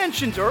 like I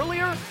mentioned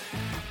earlier,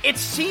 it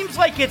seems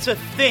like it's a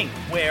thing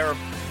where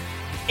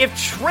if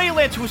Trey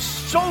Lance, who's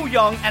so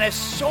young and has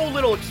so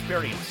little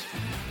experience,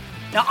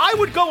 now I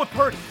would go with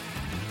Purdy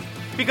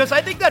because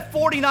I think that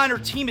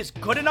 49er team is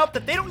good enough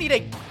that they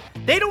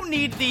don't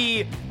need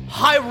the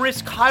high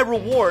risk, high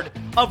reward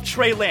of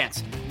Trey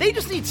Lance. They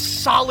just need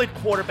solid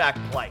quarterback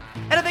play.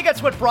 And I think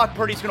that's what Brock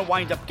Purdy's going to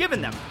wind up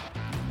giving them.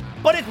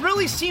 But it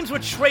really seems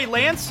with Trey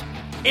Lance,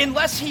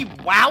 unless he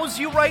wows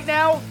you right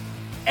now,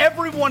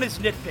 everyone is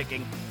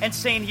nitpicking and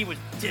saying he was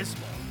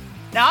dismal.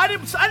 Now, I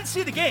didn't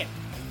see the game,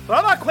 but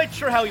I'm not quite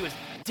sure how he was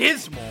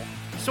dismal.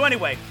 So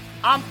anyway,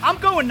 I'm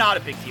going not a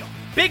big deal.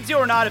 Big deal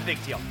or not a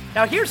big deal.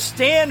 Now, here's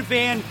Stan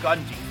Van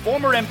Gundy,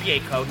 former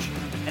NBA coach,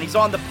 and he's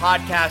on the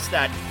podcast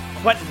that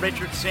Quentin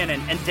Richardson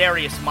and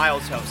Darius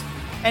Miles host.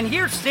 And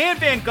here, Stan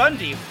Van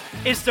Gundy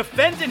is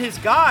defending his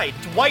guy,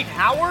 Dwight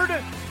Howard,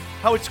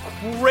 how it's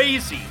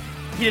crazy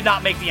he did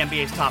not make the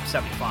NBA's top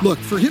 75. Look,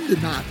 for him to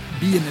not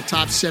be in the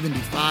top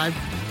 75,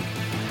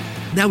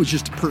 that was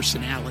just a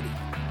personality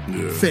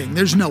thing.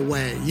 There's no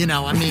way,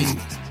 I mean,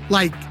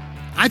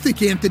 I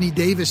think Anthony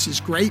Davis is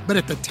great, but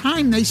at the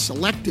time they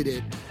selected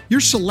it, you're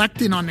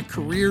selecting on the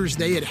careers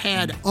they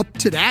had up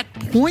to that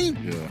point?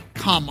 Yeah.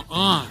 Come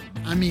on.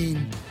 I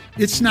mean,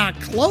 it's not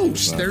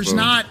close. There's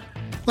not,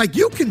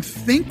 you can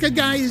think a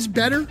guy is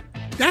better.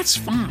 That's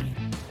fine.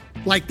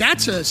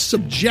 That's a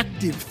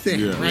subjective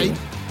thing, right? Yeah.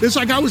 It's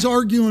I was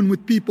arguing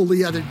with people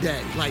the other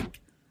day.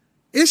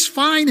 It's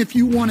fine if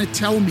you want to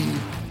tell me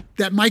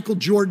that Michael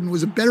Jordan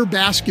was a better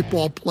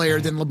basketball player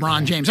than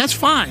LeBron James. That's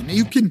fine.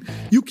 You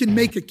can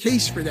make a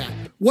case for that.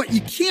 What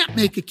you can't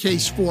make a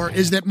case for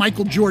is that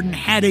Michael Jordan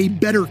had a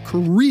better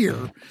career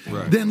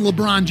than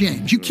LeBron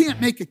James. You can't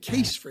make a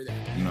case for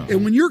that. No.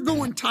 And when you're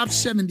going top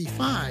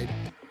 75,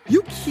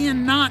 you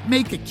cannot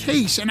make a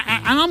case, and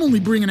I'm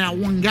only bringing out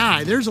one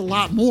guy. There's a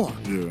lot more.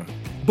 Yeah.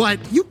 But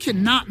you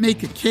cannot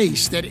make a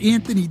case that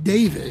Anthony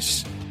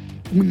Davis,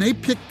 when they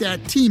picked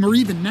that team, or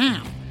even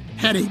now,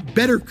 had a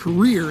better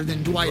career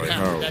than Dwight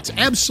Howard. That's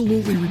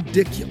absolutely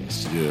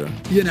ridiculous. Yeah.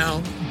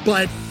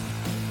 But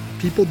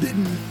people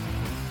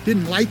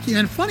didn't like him.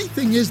 And the funny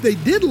thing is they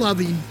did love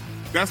him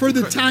for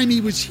the time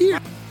he was here.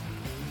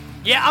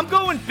 Yeah, I'm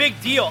going big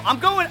deal. I'm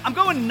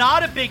going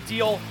not a big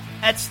deal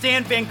at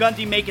Stan Van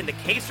Gundy making the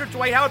case for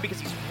Dwight Howard because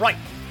he's right.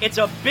 It's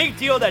a big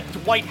deal that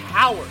Dwight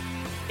Howard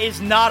is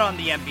not on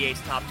the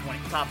NBA's top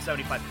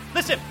 75.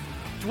 Listen,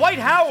 Dwight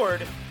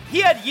Howard,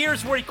 he had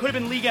years where he could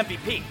have been league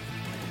MVP.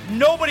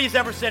 Nobody's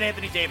ever said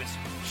Anthony Davis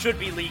should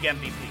be league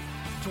MVP.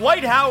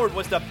 Dwight Howard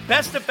was the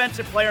best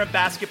defensive player in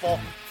basketball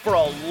for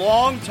a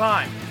long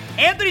time.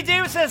 Anthony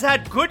Davis has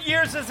had good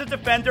years as a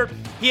defender.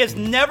 He has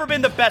never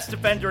been the best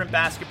defender in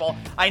basketball.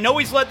 I know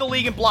he's led the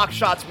league in block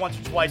shots once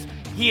or twice.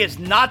 He is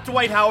not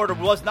Dwight Howard, or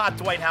was not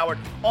Dwight Howard,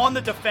 on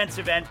the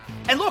defensive end.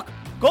 And look,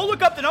 go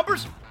look up the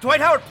numbers.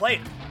 Dwight Howard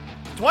played.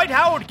 Dwight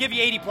Howard would give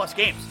you 80-plus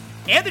games.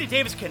 Anthony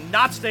Davis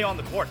cannot stay on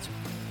the courts.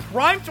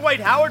 Prime Dwight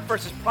Howard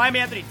versus prime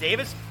Anthony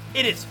Davis,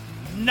 it is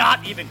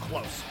not even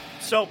close.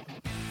 So,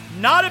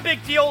 not a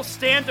big deal,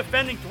 Stan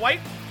defending Dwight.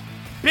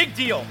 Big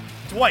deal,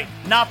 Dwight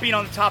not being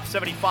on the top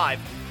 75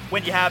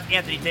 when you have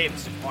Anthony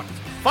Davis on it.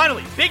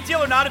 Finally, big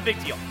deal or not a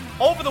big deal?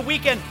 Over the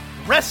weekend,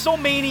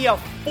 WrestleMania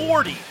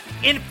 40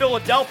 in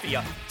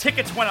Philadelphia.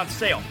 Tickets went on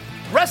sale.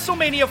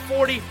 WrestleMania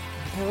 40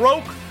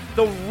 broke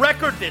the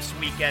record this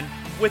weekend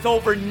with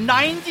over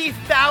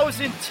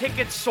 90,000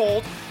 tickets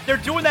sold. They're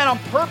doing that on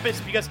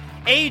purpose because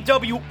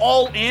AEW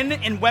All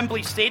In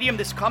Wembley Stadium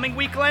this coming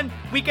weekend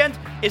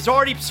is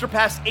already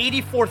surpassed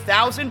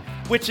 84,000,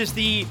 which is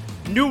the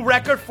new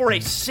record for a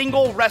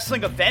single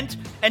wrestling event.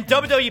 And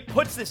WWE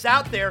puts this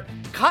out there.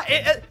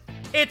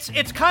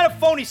 It's kind of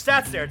phony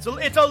stats there.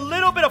 It's a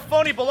little bit of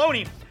phony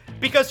baloney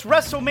because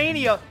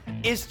WrestleMania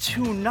is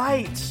 2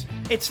 nights.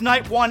 It's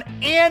night 1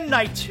 and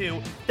night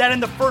 2 that in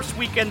the first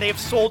weekend they have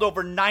sold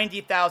over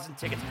 90,000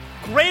 tickets.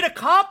 Great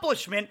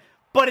accomplishment,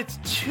 but it's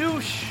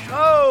 2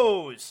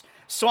 shows.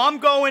 So I'm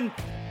going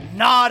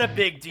not a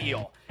big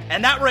deal.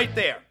 And that right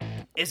there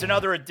is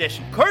another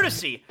edition,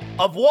 courtesy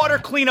of Water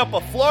Cleanup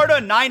of Florida,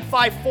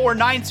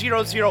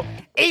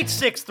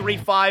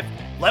 954-900-8635.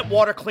 Let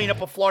Water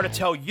Cleanup of Florida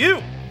tell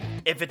you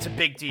if it's a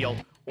big deal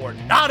or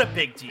not a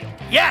big deal.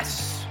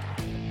 Yes!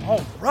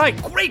 All right,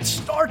 great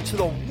start to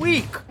the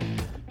week.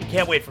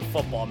 Can't wait for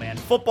football, man.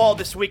 Football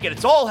this weekend,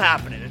 it's all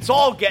happening. It's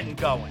all getting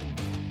going.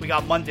 We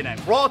got Monday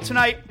Night Raw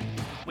tonight.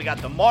 We got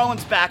the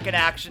Marlins back in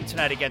action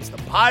tonight against the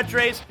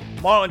Padres.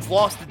 Marlins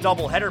lost the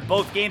doubleheader,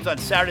 both games on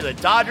Saturday to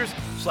the Dodgers,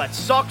 so that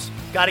sucks.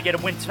 Got to get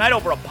a win tonight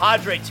over a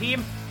Padre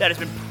team that has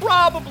been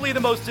probably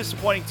the most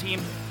disappointing team,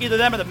 either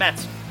them or the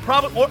Mets.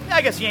 Probably, or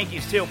I guess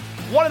Yankees too.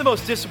 One of the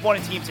most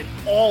disappointing teams in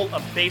all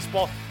of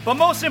baseball. But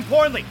most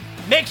importantly,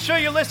 make sure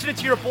you're listening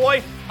to your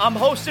boy. I'm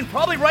hosting,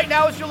 probably right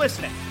now as you're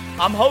listening,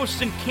 I'm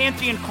hosting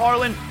Canty and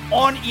Carlin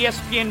on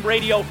ESPN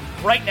Radio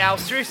right now,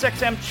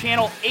 SiriusXM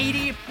Channel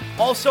 80,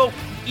 also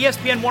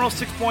ESPN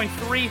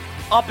 106.3,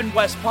 up in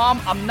West Palm.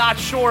 I'm not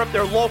sure if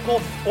they're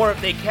local or if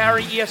they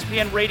carry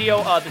ESPN Radio,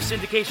 the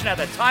syndication at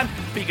that time,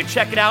 but you can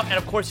check it out. And,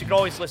 of course, you can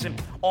always listen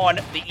on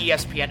the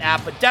ESPN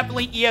app. But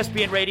definitely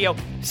ESPN Radio,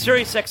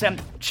 SiriusXM,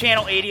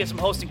 Channel 80 as I'm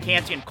hosting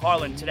Canty and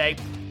Carlin today.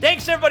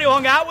 Thanks to everybody who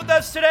hung out with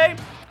us today.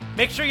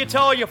 Make sure you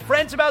tell all your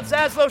friends about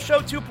Zaslow Show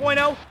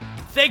 2.0.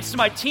 Thanks to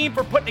my team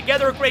for putting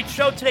together a great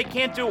show today.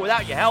 Can't do it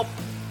without your help.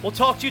 We'll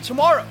talk to you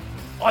tomorrow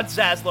on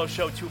Zaslow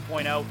Show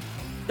 2.0.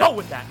 Know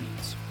what that means.